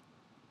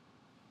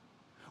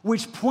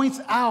 which points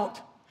out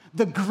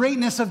the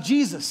greatness of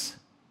Jesus.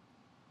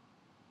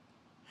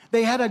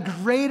 They had a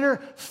greater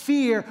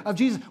fear of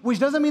Jesus, which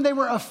doesn't mean they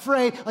were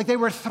afraid, like they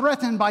were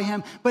threatened by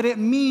him, but it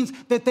means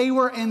that they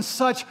were in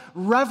such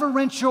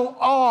reverential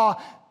awe.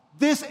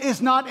 This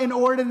is not an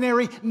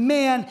ordinary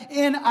man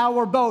in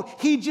our boat.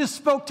 He just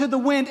spoke to the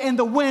wind and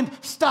the wind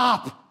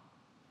stopped.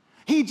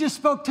 He just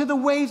spoke to the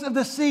waves of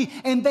the sea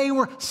and they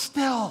were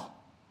still.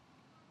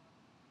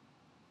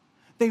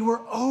 They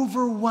were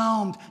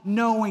overwhelmed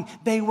knowing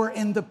they were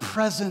in the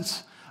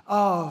presence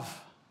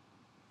of,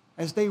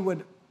 as they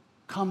would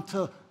come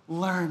to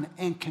learn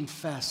and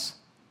confess,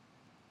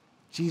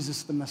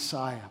 Jesus the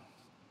Messiah,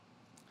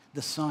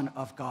 the Son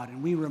of God.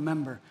 And we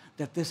remember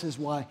that this is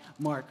why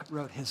Mark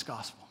wrote his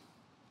gospel.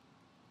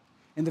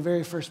 In the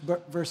very first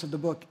verse of the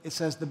book, it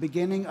says, the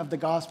beginning of the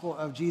gospel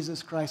of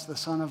Jesus Christ, the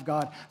Son of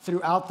God.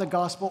 Throughout the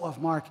gospel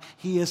of Mark,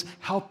 he is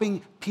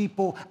helping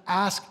people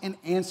ask and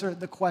answer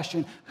the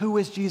question, who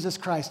is Jesus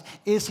Christ?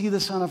 Is he the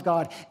Son of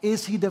God?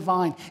 Is he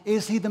divine?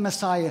 Is he the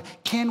Messiah?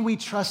 Can we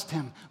trust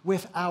him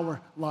with our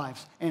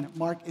lives? And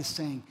Mark is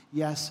saying,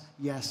 yes,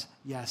 yes,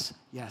 yes,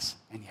 yes,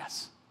 and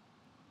yes.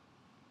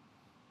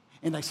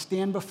 And I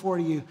stand before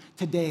you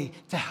today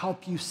to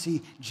help you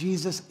see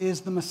Jesus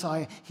is the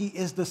Messiah. He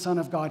is the Son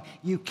of God.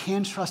 You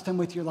can trust him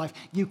with your life.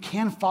 You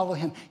can follow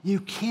him. You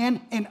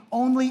can, and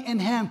only in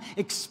him,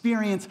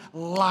 experience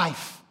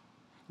life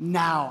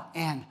now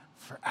and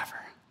forever.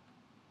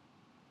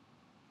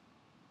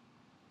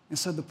 And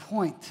so the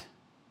point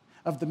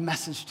of the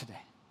message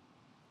today,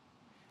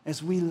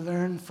 as we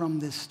learn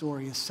from this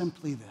story, is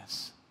simply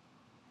this.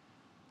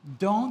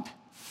 Don't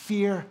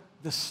fear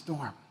the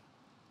storm.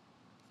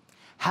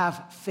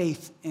 Have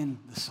faith in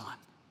the Son.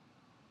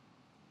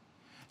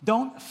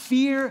 Don't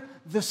fear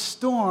the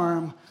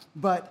storm,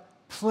 but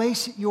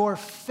place your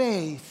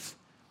faith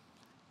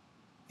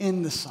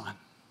in the Son.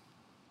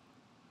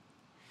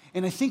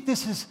 And I think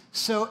this is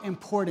so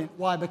important.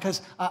 Why?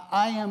 Because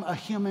I am a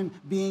human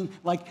being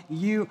like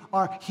you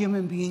are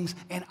human beings,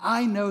 and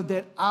I know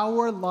that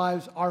our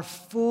lives are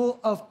full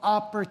of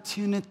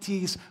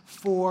opportunities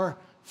for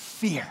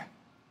fear.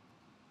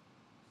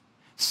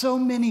 So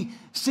many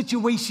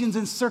situations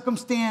and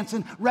circumstances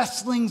and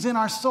wrestlings in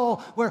our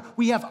soul where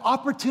we have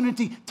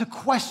opportunity to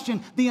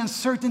question the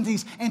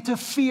uncertainties and to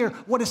fear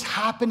what is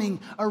happening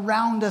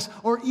around us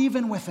or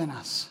even within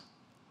us.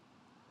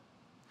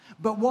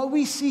 But what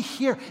we see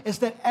here is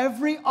that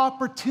every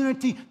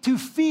opportunity to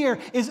fear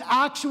is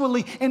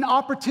actually an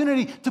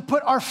opportunity to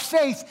put our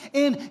faith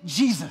in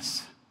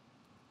Jesus.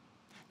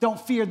 Don't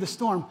fear the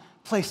storm.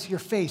 Place your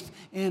faith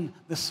in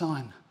the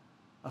Son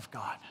of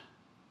God.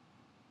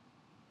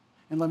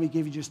 And let me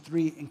give you just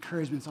 3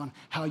 encouragements on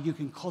how you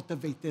can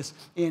cultivate this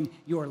in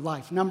your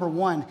life. Number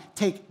 1,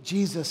 take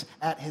Jesus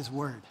at his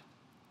word.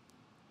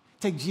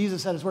 Take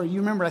Jesus at his word.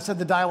 You remember I said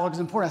the dialogue is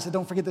important. I said,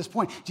 don't forget this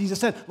point. Jesus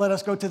said, let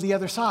us go to the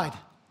other side.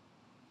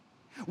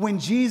 When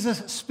Jesus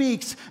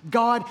speaks,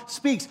 God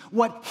speaks.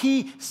 What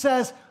he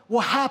says will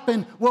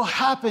happen, will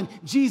happen.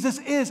 Jesus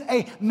is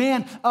a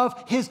man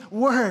of his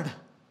word.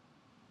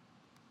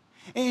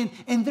 And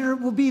there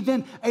will be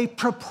then a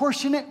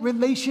proportionate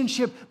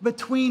relationship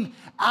between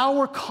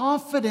our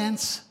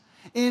confidence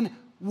in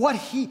what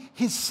he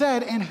has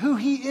said and who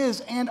he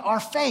is and our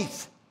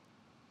faith.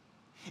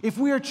 If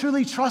we are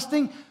truly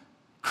trusting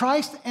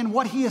Christ and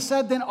what he has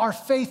said, then our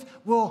faith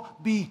will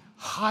be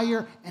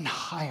higher and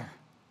higher.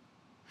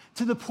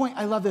 To the point,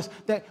 I love this,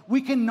 that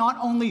we can not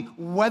only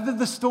weather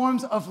the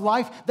storms of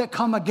life that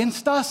come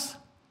against us,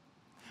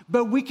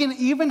 but we can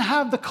even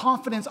have the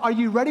confidence. Are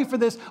you ready for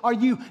this? Are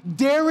you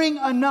daring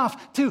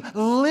enough to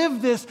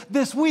live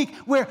this week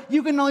where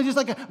you can only just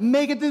like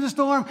make it through the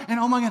storm and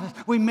oh my goodness,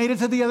 we made it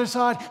to the other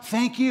side.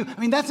 Thank you. I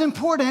mean, that's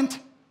important.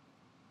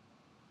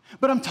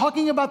 But I'm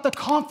talking about the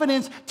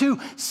confidence to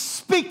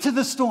speak to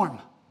the storm.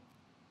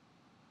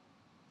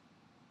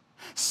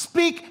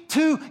 Speak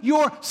to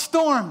your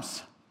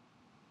storms.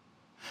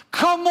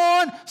 Come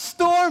on,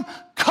 storm,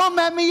 come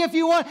at me if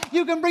you want.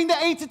 You can bring the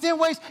 8 to 10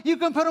 waves. You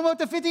can put them up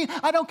to 15.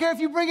 I don't care if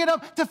you bring it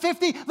up to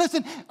 50.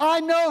 Listen, I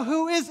know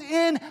who is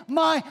in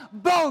my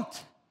boat.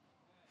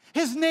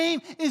 His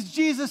name is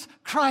Jesus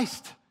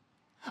Christ.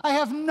 I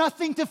have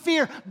nothing to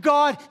fear.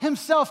 God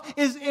himself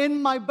is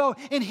in my boat.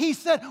 And he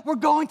said, we're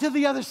going to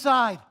the other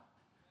side.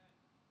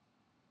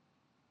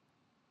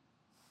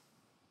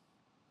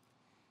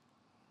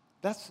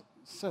 That's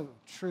so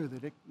true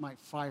that it might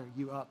fire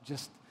you up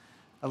just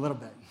a little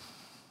bit.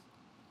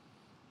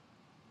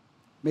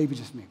 Maybe,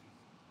 just maybe.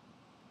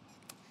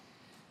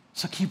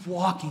 So keep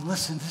walking.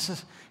 Listen, this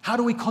is, how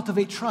do we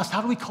cultivate trust?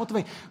 How do we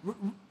cultivate?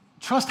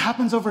 Trust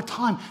happens over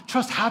time.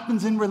 Trust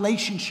happens in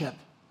relationship.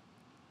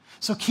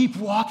 So keep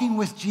walking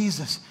with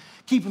Jesus.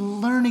 Keep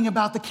learning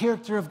about the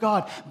character of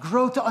God.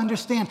 Grow to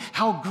understand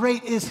how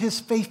great is his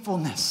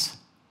faithfulness.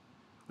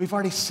 We've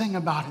already sang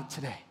about it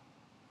today.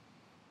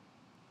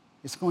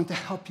 It's going to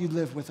help you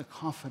live with a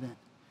confident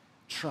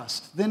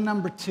trust. Then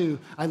number 2,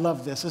 I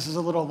love this. This is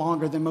a little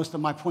longer than most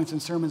of my points in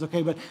sermons,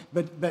 okay?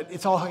 But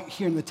it's all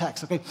here in the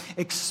text, okay?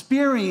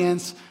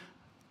 Experience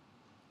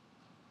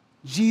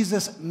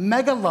Jesus'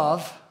 mega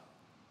love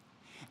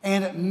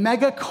and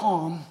mega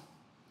calm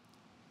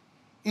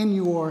in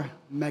your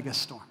mega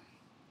storm.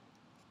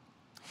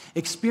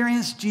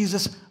 Experience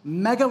Jesus'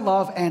 mega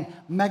love and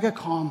mega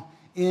calm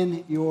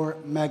in your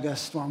mega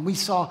storm. We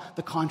saw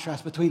the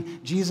contrast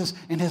between Jesus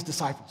and his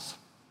disciples.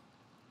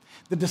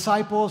 The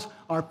disciples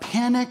are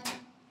panicked.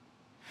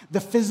 The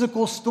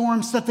physical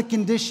storm set the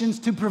conditions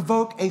to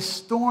provoke a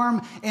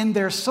storm in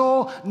their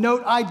soul.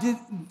 Note, I did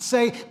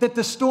say that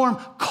the storm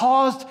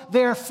caused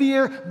their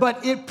fear,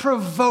 but it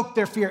provoked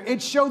their fear.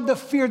 It showed the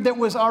fear that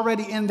was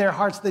already in their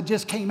hearts that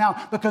just came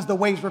out because the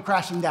waves were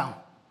crashing down.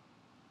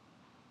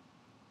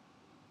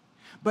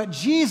 But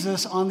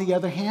Jesus, on the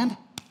other hand,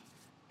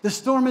 the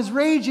storm is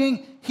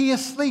raging, he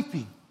is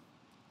sleeping.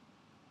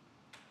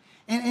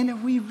 And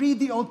if we read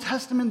the Old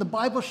Testament, the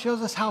Bible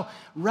shows us how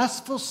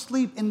restful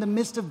sleep in the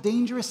midst of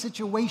dangerous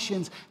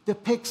situations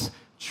depicts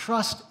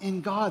trust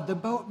in God. The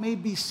boat may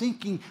be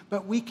sinking,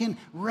 but we can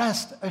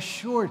rest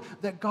assured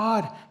that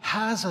God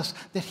has us,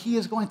 that he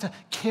is going to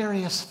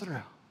carry us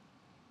through.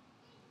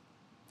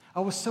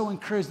 I was so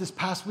encouraged this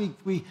past week.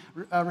 We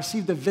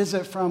received a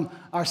visit from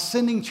our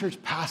sending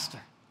church pastor,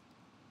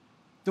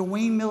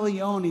 Dwayne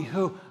Milioni,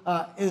 who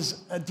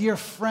is a dear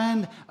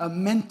friend, a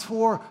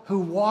mentor, who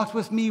walked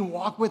with me,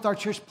 walked with our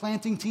church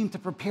planting team to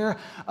prepare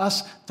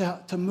us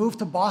to move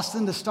to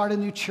Boston to start a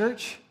new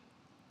church.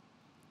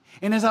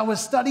 And as I was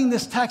studying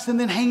this text and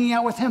then hanging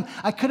out with him,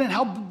 I couldn't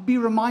help but be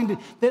reminded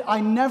that I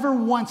never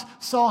once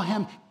saw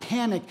him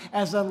panic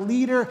as a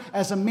leader,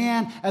 as a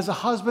man, as a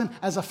husband,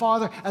 as a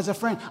father, as a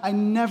friend. I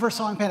never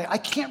saw him panic. I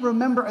can't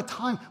remember a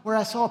time where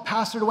I saw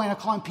Pastor Dwayne, I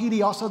call him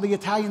PD, also the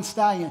Italian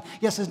stallion.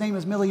 Yes, his name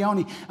is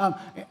Milioni.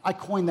 I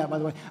coined that, by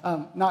the way,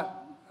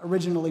 not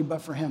originally,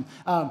 but for him.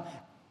 I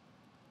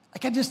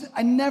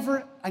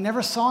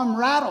never saw him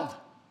rattled.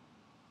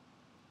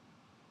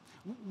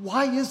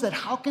 Why is that?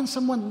 How can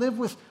someone live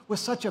with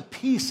such a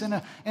peace and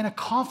a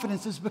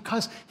confidence? It's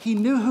because he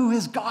knew who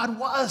his God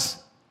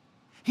was.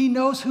 He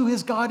knows who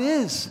his God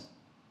is.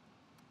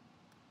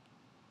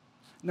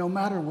 No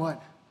matter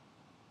what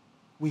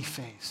we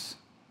face.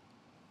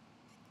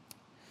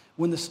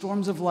 When the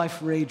storms of life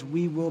rage,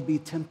 we will be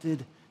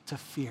tempted to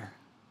fear.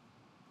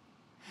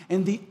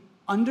 And the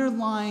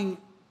underlying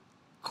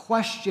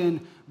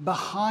question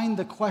behind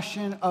the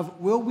question of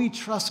will we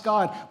trust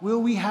God?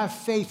 Will we have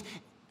faith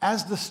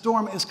as the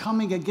storm is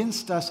coming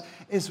against us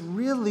is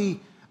really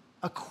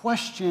a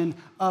question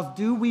of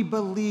do we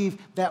believe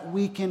that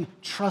we can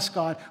trust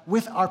God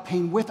with our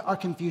pain, with our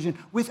confusion,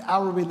 with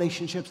our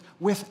relationships,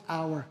 with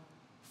our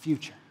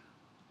future.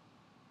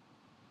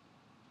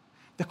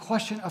 The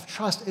question of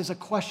trust is a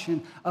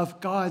question of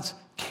God's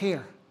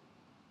care.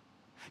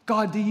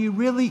 God, do you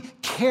really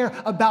care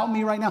about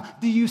me right now?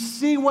 Do you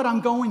see what I'm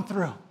going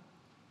through?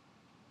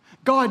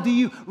 God, do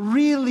you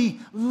really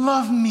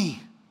love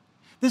me?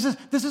 This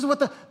is what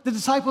the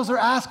disciples are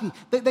asking.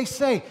 They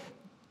say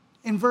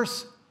in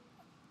verse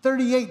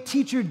 38,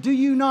 teacher, do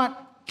you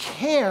not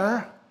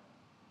care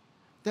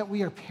that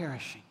we are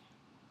perishing?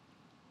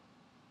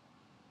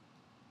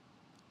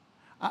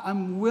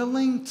 I'm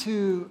willing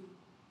to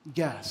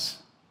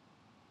guess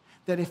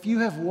that if you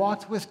have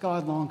walked with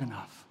God long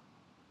enough,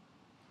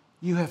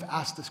 you have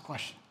asked this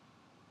question.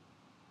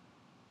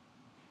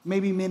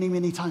 Maybe many,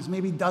 many times,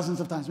 maybe dozens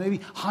of times,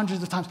 maybe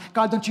hundreds of times.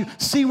 God, don't you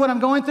see what I'm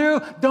going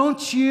through?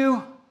 Don't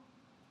you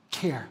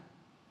care?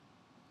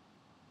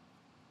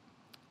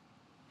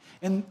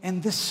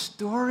 And this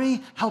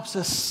story helps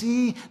us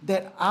see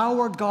that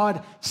our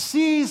God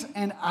sees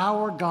and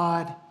our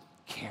God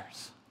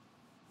cares.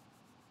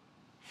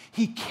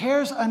 He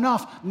cares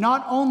enough,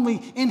 not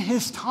only in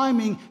his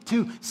timing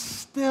to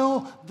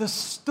still the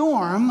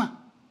storm,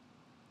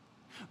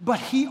 but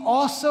he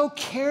also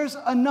cares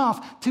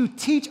enough to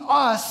teach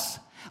us,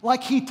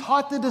 like he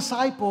taught the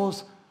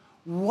disciples,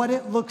 what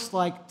it looks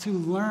like to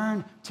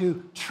learn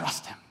to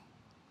trust him.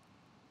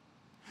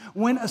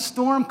 When a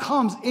storm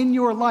comes in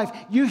your life,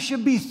 you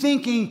should be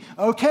thinking,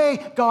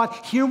 okay, God,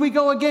 here we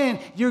go again.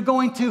 You're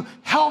going to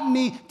help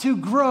me to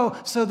grow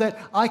so that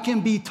I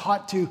can be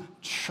taught to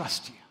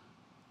trust you.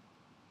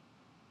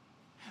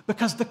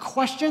 Because the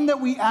question that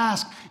we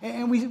ask,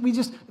 and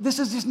this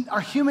is just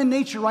our human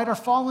nature, right? Our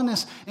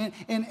fallenness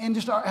and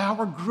just how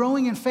we're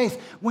growing in faith.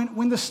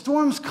 When the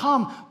storms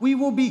come, we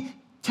will be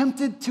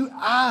tempted to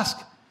ask,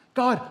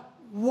 God,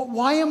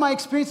 why am I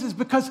experiencing this?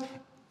 Because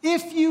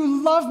if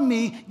you love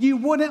me, you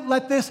wouldn't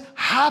let this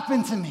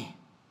happen to me.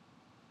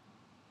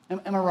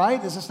 Am I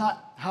right? Is this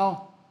not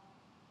how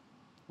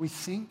we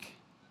think?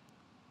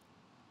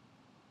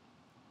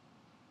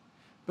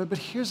 But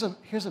here's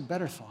a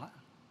better thought.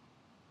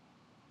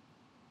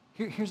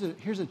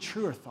 Here's a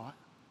truer thought.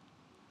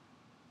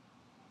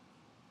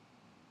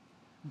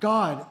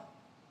 God,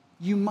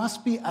 you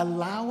must be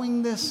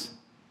allowing this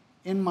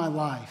in my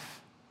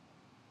life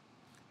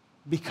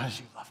because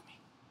you love me.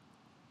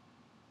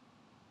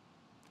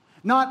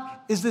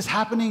 Not is this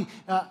happening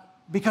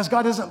because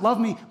God doesn't love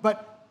me,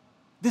 but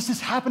this is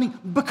happening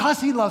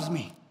because he loves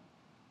me.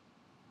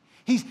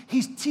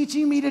 He's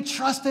teaching me to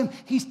trust him.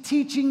 He's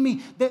teaching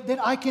me that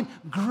I can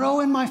grow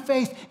in my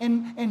faith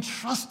and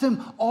trust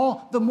him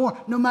all the more,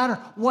 no matter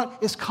what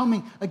is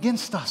coming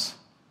against us.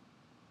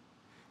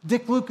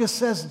 Dick Lucas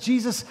says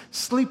Jesus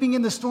sleeping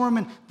in the storm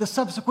and the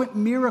subsequent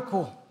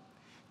miracle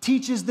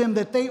teaches them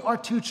that they are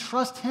to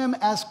trust him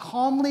as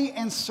calmly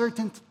and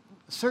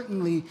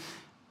certainly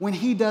when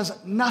he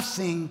does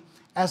nothing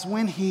as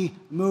when he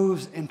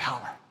moves in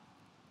power.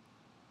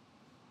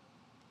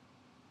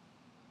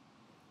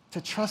 To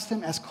trust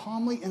him as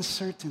calmly and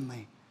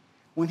certainly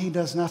when he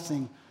does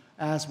nothing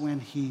as when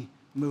he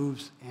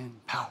moves in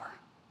power.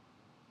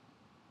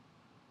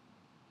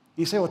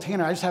 You say, well,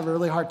 Tanner, I just have a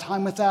really hard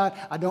time with that.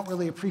 I don't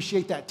really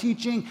appreciate that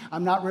teaching.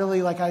 I'm not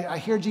really, I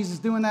hear Jesus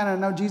doing that.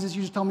 And I know Jesus,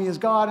 you just told me is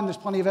God, and there's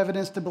plenty of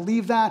evidence to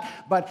believe that.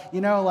 But,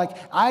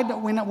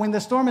 when the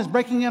storm is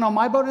breaking in on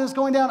my boat and it's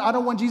going down, I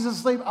don't want Jesus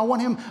to sleep. I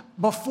want him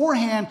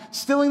beforehand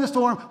stilling the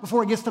storm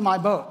before it gets to my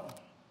boat.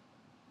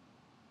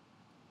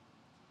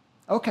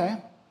 Okay.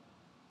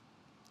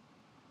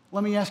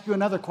 Let me ask you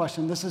another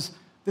question. This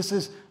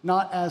is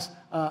not as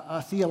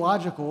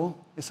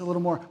theological. It's a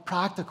little more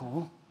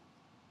practical.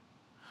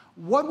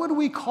 What would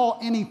we call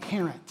any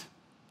parent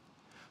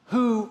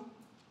who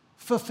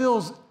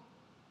fulfills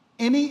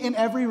any and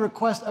every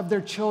request of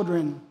their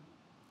children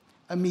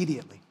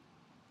immediately?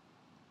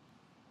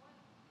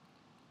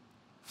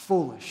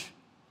 Foolish.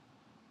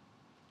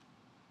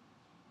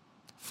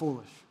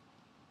 Foolish.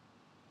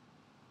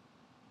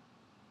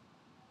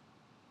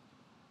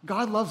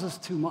 God loves us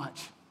too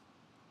much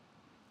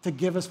to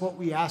give us what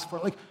we ask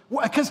for.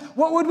 Because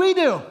what would we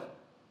do?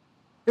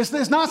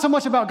 It's not so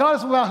much about God,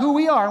 it's about who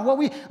we are. And what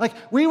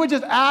we would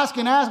just ask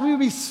and ask. We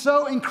would be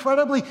so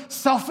incredibly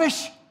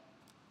selfish.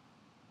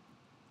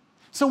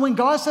 So when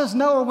God says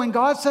no, or when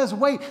God says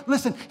wait,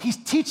 listen, he's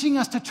teaching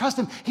us to trust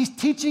him. He's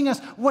teaching us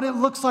what it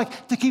looks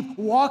like to keep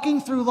walking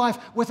through life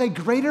with a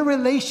greater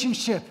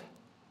relationship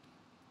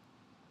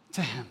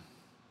to him.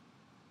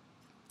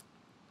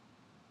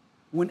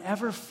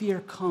 Whenever fear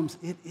comes,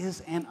 it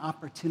is an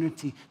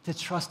opportunity to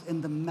trust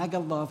in the mega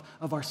love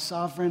of our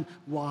sovereign,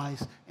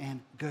 wise, and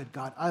good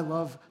God. I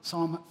love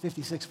Psalm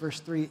 56, verse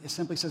 3. It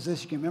simply says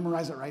this. You can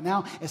memorize it right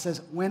now. It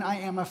says, when I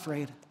am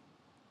afraid,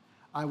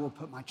 I will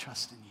put my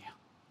trust in you.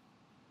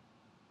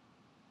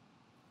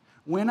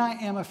 When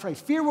I am afraid,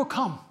 fear will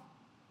come.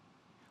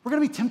 We're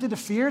going to be tempted to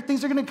fear.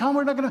 Things are going to come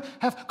we're not going to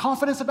have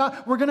confidence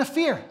about. We're going to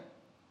fear.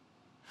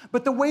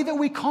 But the way that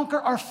we conquer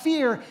our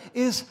fear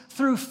is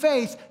through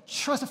faith.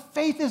 Trust.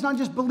 Faith is not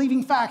just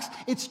believing facts.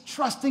 It's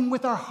trusting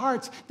with our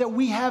hearts that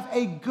we have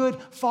a good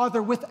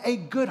Father with a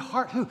good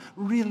heart who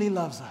really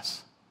loves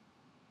us.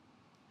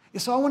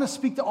 So I want to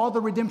speak to all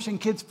the Redemption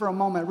kids for a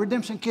moment.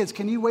 Redemption kids,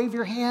 can you wave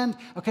your hand?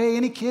 Okay,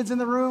 any kids in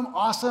the room?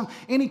 Awesome.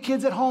 Any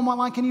kids at home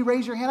online, can you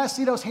raise your hand? I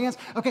see those hands.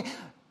 Okay,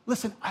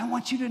 listen, I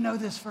want you to know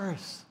this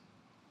verse.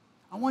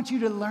 I want you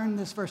to learn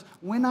this verse.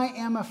 When I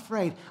am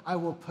afraid, I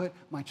will put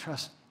my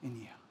trust in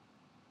you.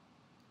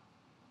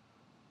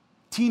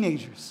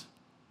 Teenagers.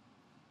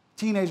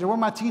 Where are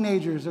my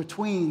teenagers? They're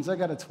tweens. I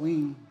got a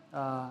tween.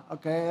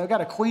 Okay, I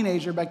got a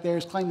queenager back there.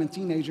 He's claiming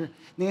teenager.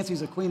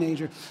 Nancy's a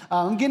queenager.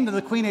 I'm getting to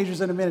the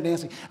queenagers in a minute,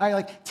 Nancy. All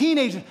right,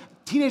 teenager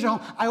home.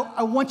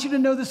 I want you to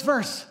know this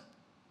verse.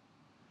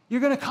 You're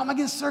going to come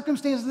against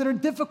circumstances that are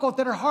difficult,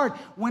 that are hard.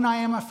 When I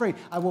am afraid,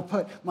 I will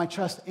put my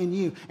trust in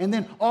you. And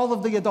then all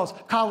of the adults,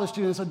 college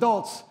students,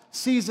 adults,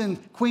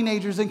 seasoned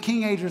queenagers and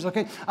kingagers,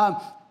 okay?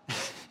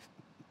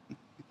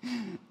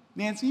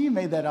 Nancy, you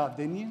made that up,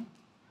 didn't you?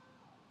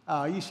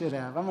 Oh, you should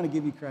have. I'm going to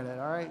give you credit,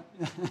 all right?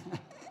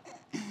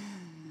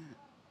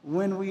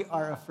 When we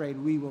are afraid,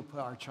 we will put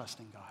our trust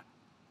in God.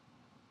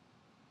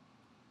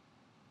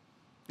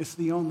 It's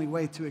the only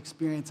way to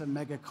experience a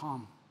mega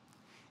calm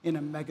in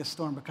a mega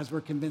storm, because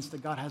we're convinced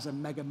that God has a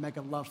mega,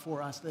 mega love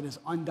for us that is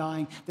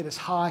undying, that is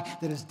high,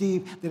 that is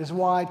deep, that is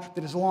wide,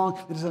 that is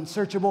long, that is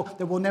unsearchable,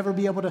 that we'll never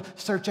be able to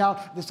search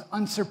out, that's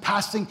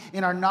unsurpassing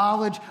in our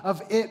knowledge of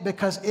it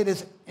because it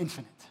is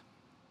infinite.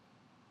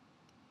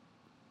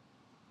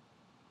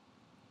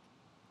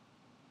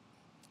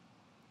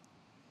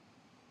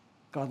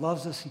 God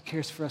loves us, he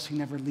cares for us, he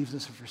never leaves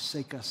us or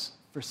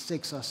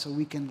forsakes us, so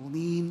we can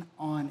lean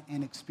on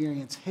and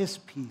experience his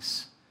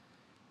peace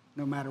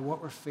no matter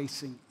what we're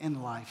facing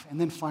in life. And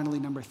then finally,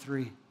 number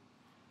 3,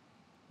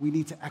 we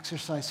need to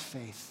exercise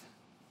faith.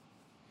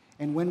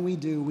 And when we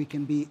do, we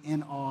can be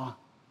in awe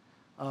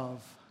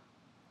of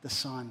the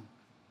Son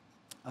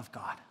of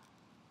God.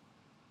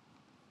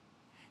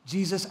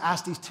 Jesus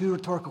asked these 2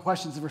 rhetorical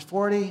questions in verse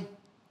 40.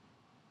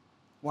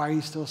 Why are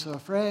you still so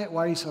afraid?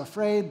 Why are you so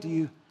afraid? Do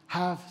you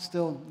have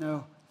still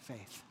no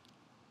faith?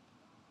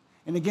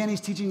 And again,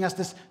 he's teaching us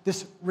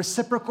this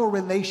reciprocal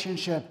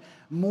relationship.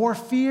 More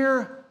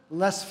fear,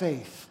 less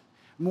faith.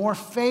 More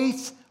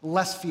faith,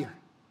 less fear.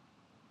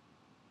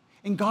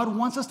 And God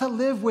wants us to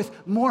live with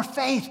more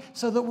faith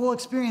so that we'll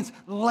experience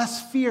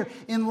less fear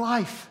in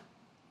life.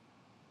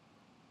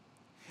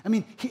 I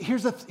mean, here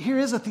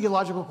is a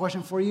theological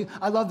question for you.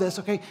 I love this,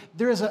 okay?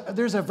 There's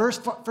a verse,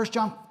 1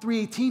 John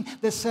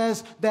 3:18, that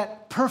says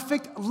that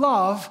perfect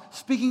love,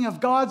 speaking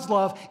of God's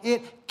love,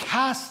 it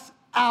casts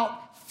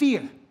out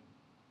fear.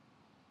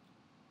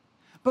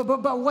 But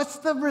what's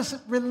the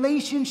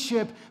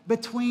relationship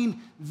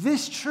between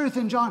this truth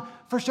in 1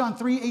 John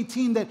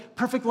 3:18, that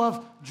perfect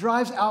love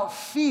drives out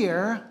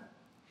fear,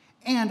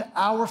 and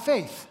our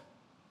faith?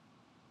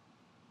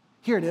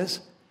 Here it is.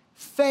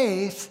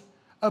 Faith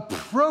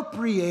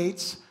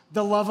appropriates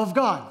the love of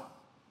God.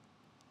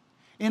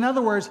 In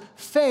other words,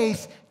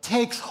 faith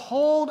takes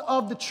hold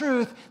of the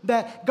truth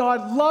that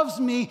God loves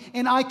me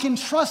and I can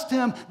trust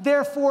him,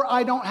 therefore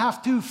I don't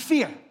have to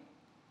fear. Do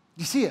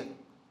you see it?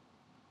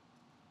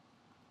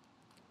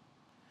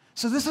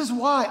 So this is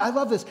why, I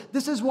love this.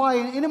 This is why,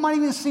 and it might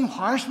even seem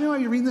harsh. You know,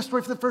 you're reading this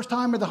story for the first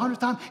time or the 100th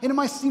time, and it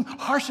might seem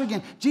harsh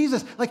again.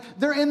 Jesus, like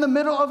they're in the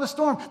middle of a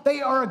storm.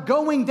 They are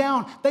going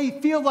down. They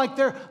feel like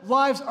their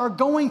lives are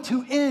going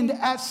to end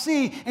at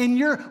sea, and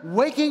you're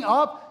waking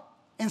up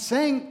and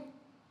saying,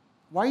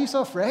 why are you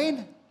so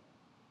afraid?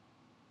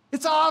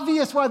 It's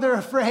obvious why they're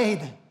afraid.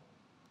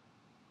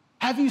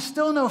 Have you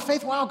still no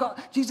faith? Wow,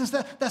 God, Jesus,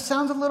 that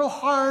sounds a little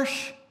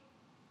harsh.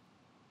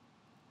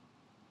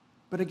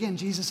 But again,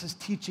 Jesus is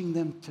teaching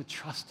them to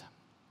trust him.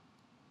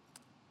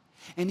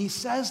 And he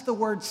says the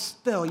word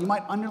still. You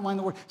might underline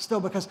the word still,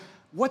 because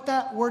what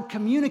that word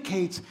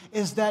communicates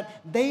is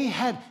that they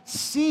had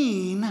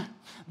seen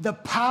the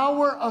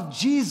power of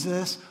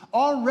Jesus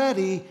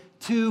already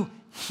to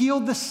heal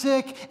the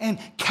sick and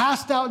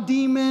cast out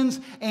demons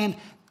and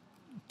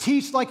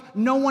teach like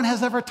no one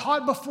has ever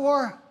taught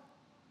before.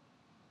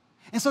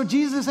 And so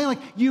Jesus is saying, like,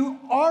 you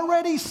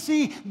already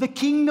see the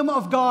kingdom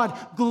of God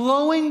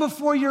glowing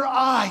before your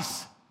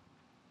eyes.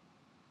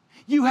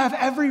 You have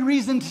every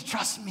reason to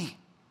trust me.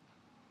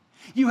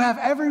 You have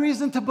every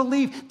reason to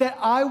believe that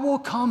I will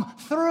come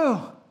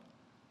through.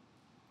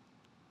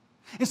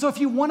 And so if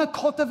you want to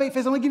cultivate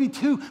faith, I'm going to give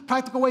you 2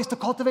 practical ways to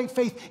cultivate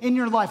faith in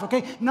your life,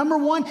 okay? Number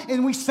 1,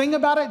 and we sang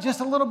about it just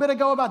a little bit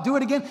ago about do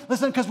it again.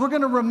 Listen, because we're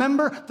going to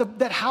remember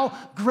that how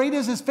great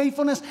is his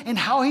faithfulness and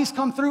how he's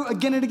come through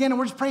again and again. And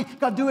we're just praying,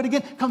 God, do it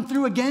again, come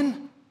through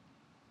again.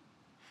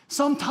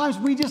 Sometimes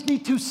we just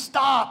need to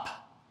stop.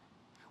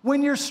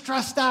 When you're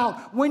stressed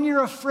out, when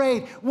you're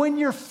afraid, when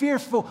you're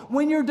fearful,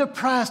 when you're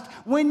depressed,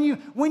 when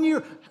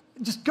you're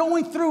just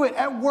going through it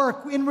at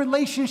work, in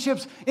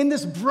relationships, in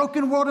this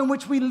broken world in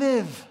which we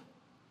live.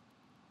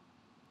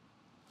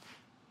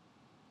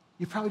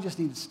 You probably just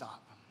need to stop.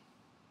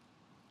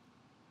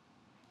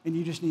 And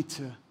you just need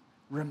to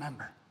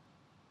remember.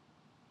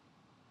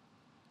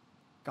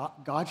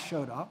 God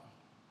showed up.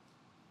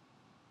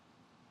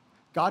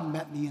 God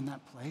met me in that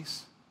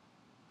place.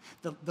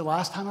 The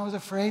last time I was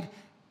afraid,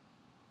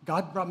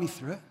 God brought me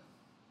through it.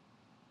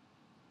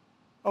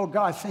 Oh,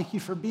 God, thank you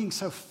for being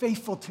so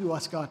faithful to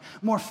us, God.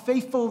 More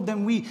faithful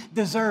than we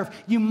deserve.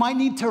 You might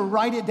need to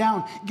write it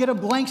down. Get a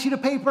blank sheet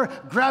of paper,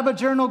 grab a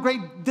journal,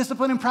 great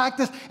discipline and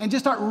practice, and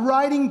just start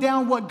writing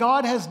down what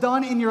God has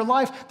done in your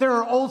life. There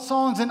are old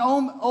songs and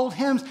old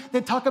hymns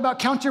that talk about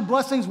count your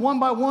blessings one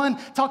by one,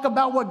 talk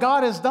about what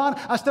God has done.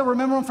 I still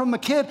remember them from a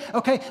kid.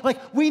 Okay, like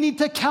we need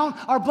to count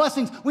our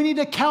blessings. We need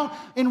to count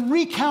and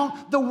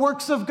recount the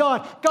works of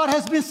God. God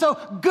has been so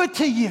good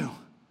to you.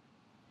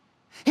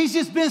 He's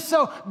just been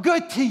so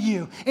good to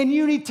you. And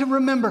you need to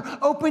remember,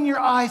 open your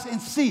eyes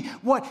and see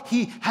what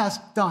he has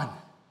done.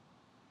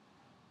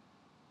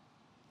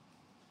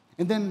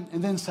 And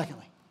then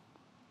secondly,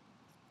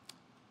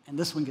 and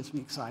this one gets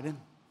me excited.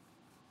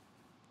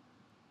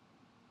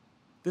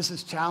 This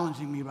is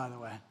challenging me, by the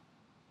way,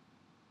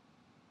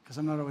 because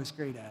I'm not always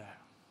great at it.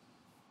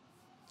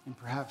 And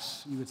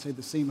perhaps you would say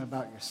the same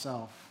about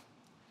yourself.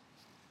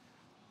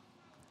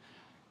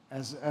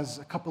 As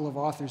a couple of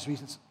authors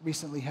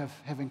recently have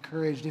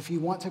encouraged, if you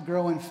want to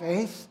grow in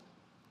faith,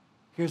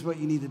 here's what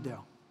you need to do.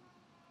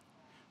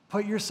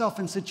 Put yourself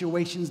in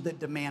situations that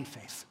demand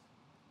faith.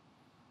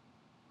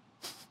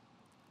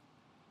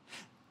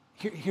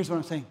 Here's what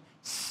I'm saying.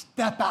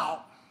 Step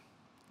out.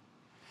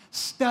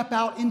 Step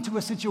out into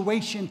a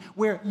situation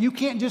where you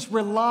can't just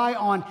rely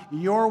on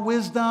your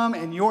wisdom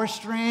and your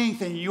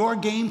strength and your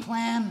game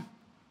plan.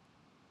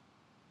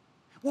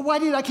 Well,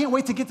 I can't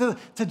wait to get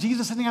to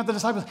Jesus sending out the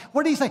disciples.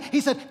 What did he say?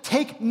 He said,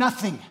 take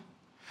nothing.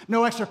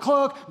 No extra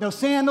cloak, no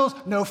sandals,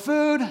 no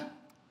food.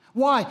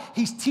 Why?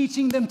 He's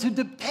teaching them to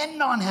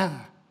depend on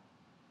him.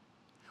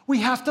 We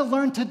have to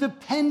learn to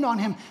depend on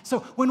him. So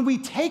when we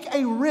take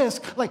a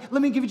risk, like,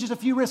 let me give you just a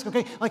few risks,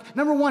 okay? Like,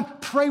 number one,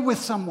 pray with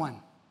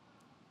someone.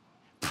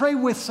 Pray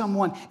with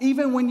someone,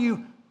 even when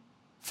you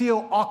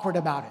feel awkward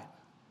about it.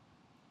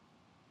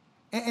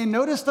 And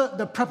notice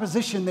the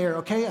preposition there,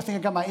 okay? I think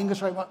I got my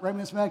English right,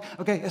 Ms. Meg.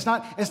 Okay, it's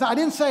not, I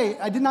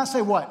did not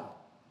say what?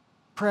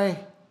 Pray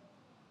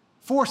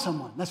for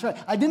someone. That's right.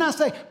 I did not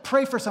say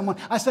pray for someone.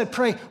 I said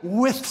pray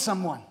with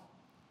someone.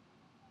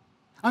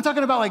 I'm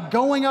talking about like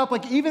going up,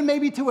 like even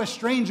maybe to a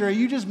stranger.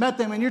 You just met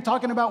them and you're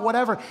talking about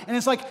whatever. And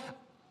it's like,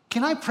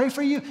 can I pray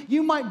for you?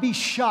 You might be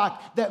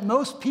shocked that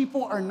most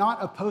people are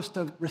not opposed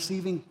to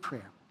receiving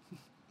prayer.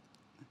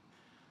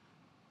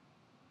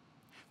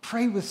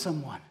 Pray with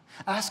someone.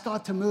 Ask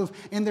God to move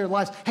in their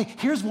lives. Hey,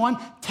 here's one.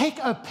 Take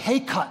a pay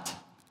cut.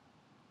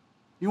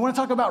 You want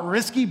to talk about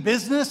risky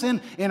business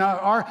in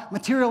our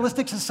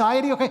materialistic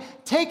society? Okay,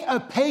 take a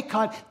pay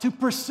cut to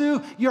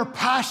pursue your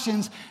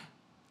passions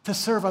to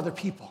serve other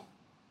people.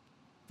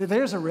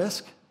 There's a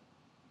risk.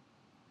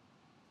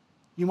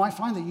 You might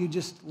find that you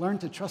just learn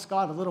to trust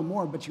God a little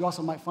more, but you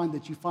also might find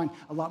that you find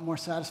a lot more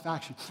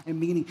satisfaction and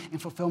meaning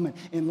and fulfillment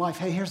in life.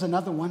 Hey, here's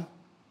another one.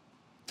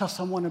 Tell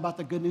someone about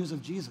the good news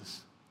of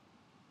Jesus.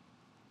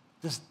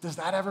 Does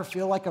that ever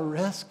feel like a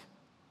risk?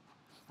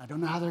 I don't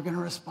know how they're going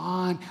to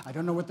respond. I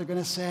don't know what they're going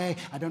to say.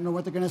 I don't know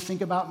what they're going to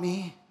think about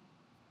me.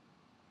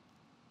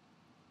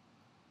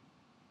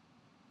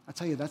 I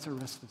tell you, that's a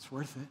risk that's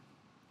worth it.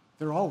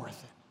 They're all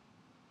worth it.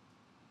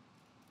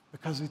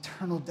 Because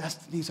eternal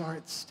destinies are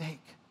at stake.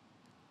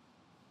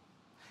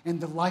 And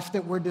the life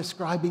that we're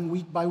describing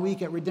week by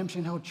week at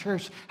Redemption Hill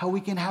Church, how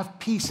we can have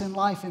peace in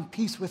life and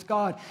peace with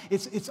God,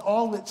 it's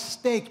all at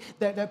stake,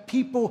 that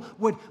people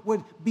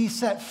would be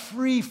set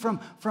free from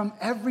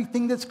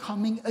everything that's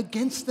coming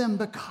against them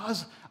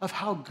because of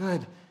how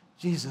good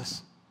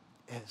Jesus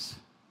is.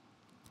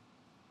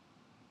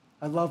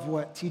 I love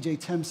what T.J.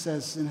 Tim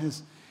says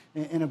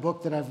in a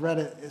book that I've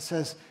read.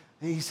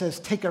 He says,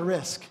 take a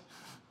risk.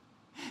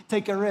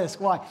 Take a risk.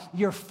 Why?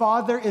 Your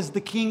Father is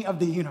the King of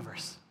the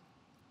universe.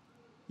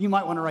 You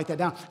might want to write that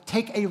down.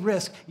 Take a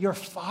risk. Your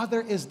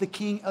Father is the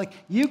King. Like,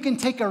 you can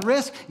take a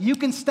risk. You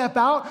can step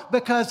out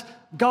because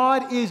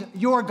God is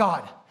your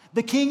God,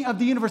 the King of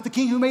the universe, the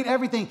King who made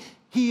everything.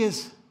 He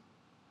is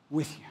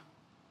with you.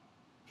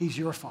 He's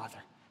your Father.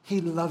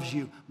 He loves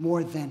you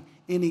more than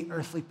any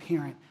earthly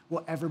parent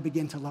will ever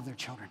begin to love their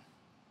children.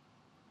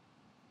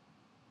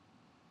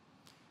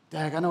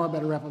 Dag, I know I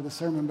better wrap up the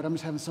sermon, but I'm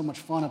just having so much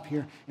fun up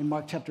here in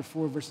Mark chapter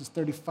 4, verses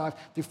 35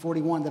 through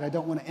 41 that I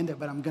don't want to end it,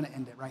 but I'm going to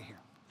end it right here.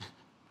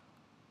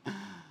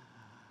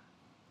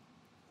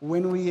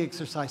 When we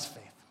exercise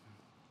faith.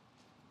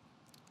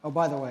 Oh,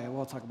 by the way,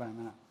 we'll talk about it in a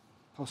minute.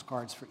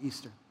 Postcards for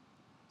Easter.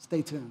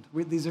 Stay tuned.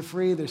 These are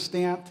free. They're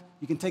stamped.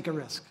 You can take a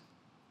risk.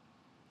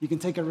 You can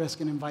take a risk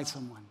and invite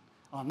someone.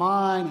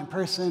 Online, in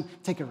person,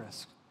 take a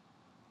risk.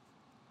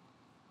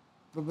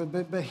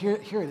 But here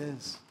it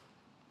is.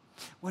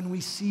 When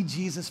we see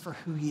Jesus for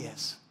who he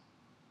is,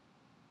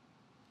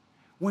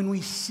 when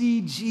we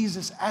see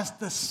Jesus as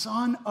the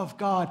Son of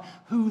God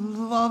who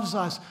loves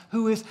us,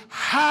 who is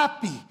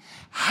happy,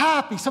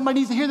 somebody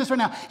needs to hear this right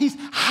now. He's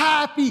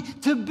happy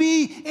to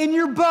be in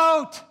your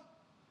boat.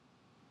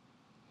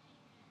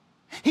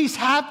 He's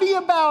happy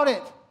about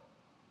it.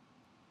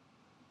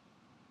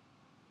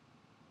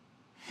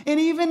 And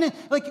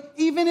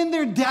even in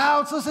their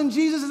doubts, listen,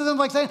 Jesus isn't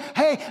like saying,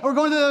 hey, we're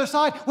going to the other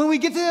side. When we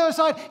get to the other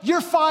side,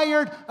 you're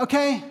fired,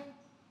 okay?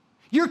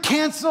 You're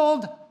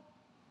canceled.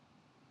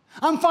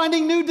 I'm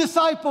finding new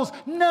disciples.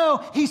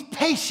 No, he's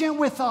patient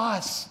with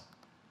us.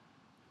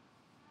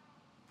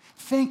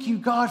 Thank you,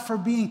 God, for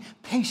being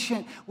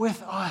patient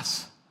with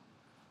us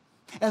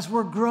as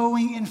we're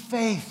growing in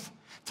faith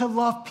to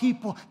love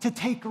people, to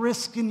take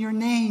risks in your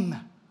name.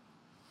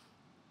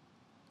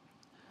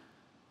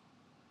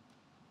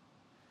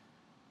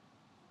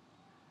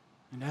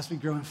 And as we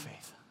grow in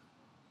faith,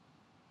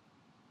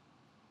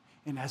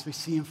 and as we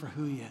see him for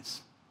who he is,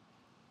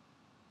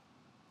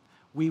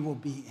 we will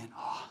be in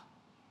awe.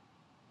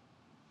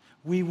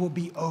 We will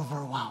be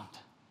overwhelmed.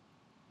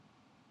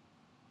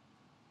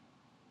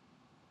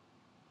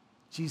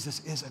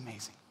 Jesus is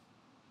amazing.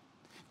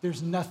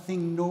 There's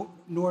nothing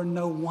nor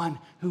no one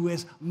who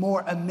is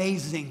more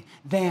amazing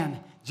than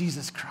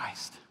Jesus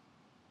Christ.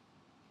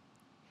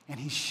 And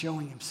he's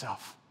showing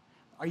himself.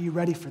 Are you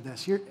ready for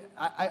this?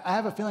 I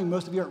have a feeling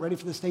most of you aren't ready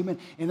for this statement,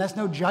 and that's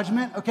no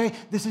judgment, okay?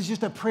 This is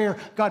just a prayer.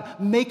 God,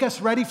 make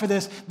us ready for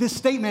this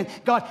statement.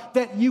 God,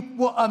 that you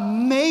will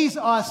amaze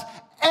us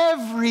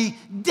every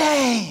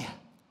day.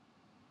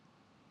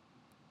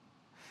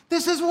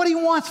 This is what he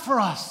wants for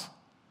us.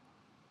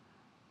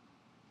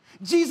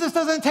 Jesus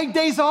doesn't take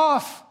days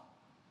off.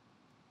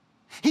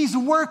 He's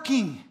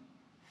working.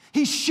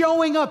 He's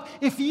showing up.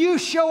 If you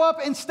show up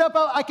and step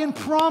out, I can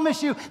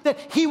promise you that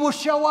he will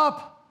show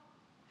up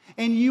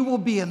and you will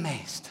be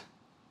amazed.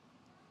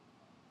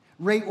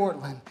 Ray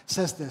Ortlund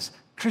says this: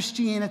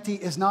 Christianity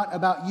is not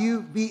about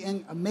you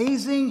being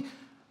amazing,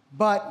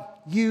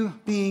 but you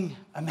being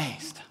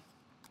amazed.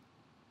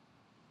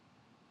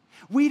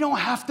 We don't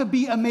have to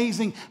be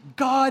amazing.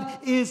 God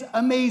is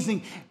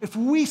amazing. If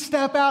we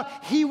step out,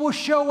 he will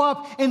show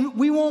up, and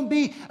we won't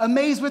be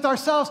amazed with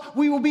ourselves.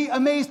 We will be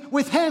amazed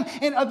with him,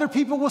 and other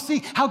people will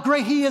see how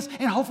great he is,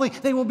 and hopefully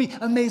they will be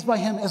amazed by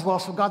him as well.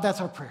 So God,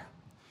 that's our prayer,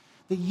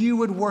 that you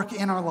would work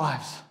in our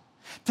lives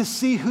to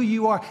see who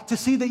you are, to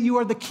see that you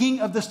are the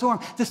king of the storm,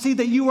 to see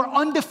that you are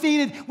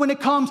undefeated when it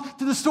comes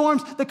to the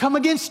storms that come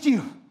against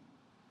you.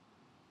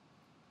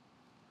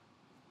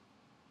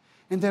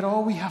 And that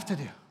all we have to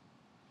do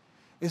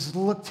is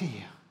look to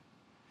you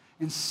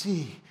and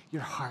see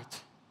your heart.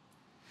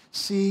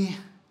 See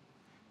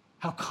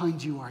how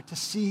kind you are, to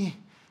see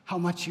how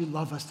much you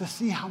love us, to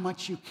see how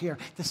much you care,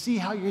 to see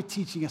how you're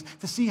teaching us,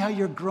 to see how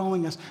you're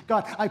growing us.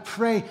 God, I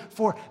pray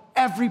for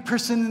every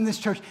person in this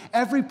church,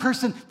 every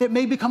person that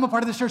may become a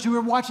part of this church who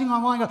are watching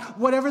online, God,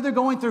 whatever they're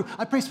going through.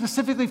 I pray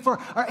specifically for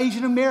our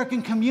Asian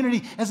American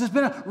community, as it's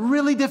been a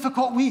really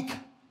difficult week.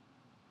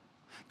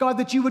 God,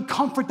 that you would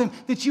comfort them,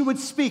 that you would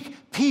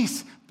speak,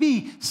 peace,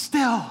 be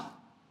still.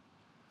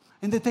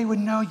 And that they would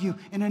know you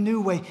in a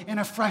new way, in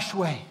a fresh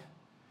way.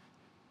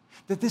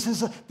 That this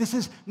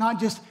is not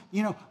just,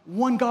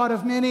 one God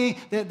of many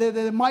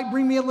that might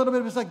bring me a little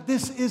bit, but it's like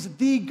this is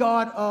the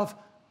God of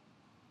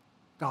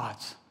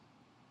gods.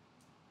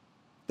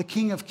 The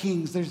King of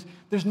Kings.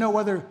 There's no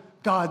other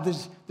God.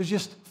 There's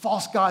just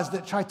false gods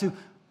that try to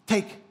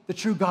take the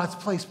true God's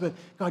place. But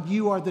God,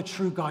 you are the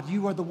true God.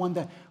 You are the one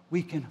that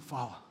we can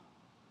follow.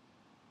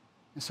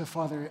 And so,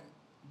 Father,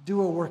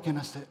 do a work in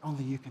us that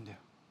only you can do.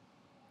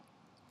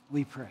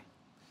 We pray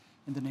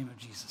in the name of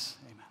Jesus.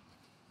 Amen.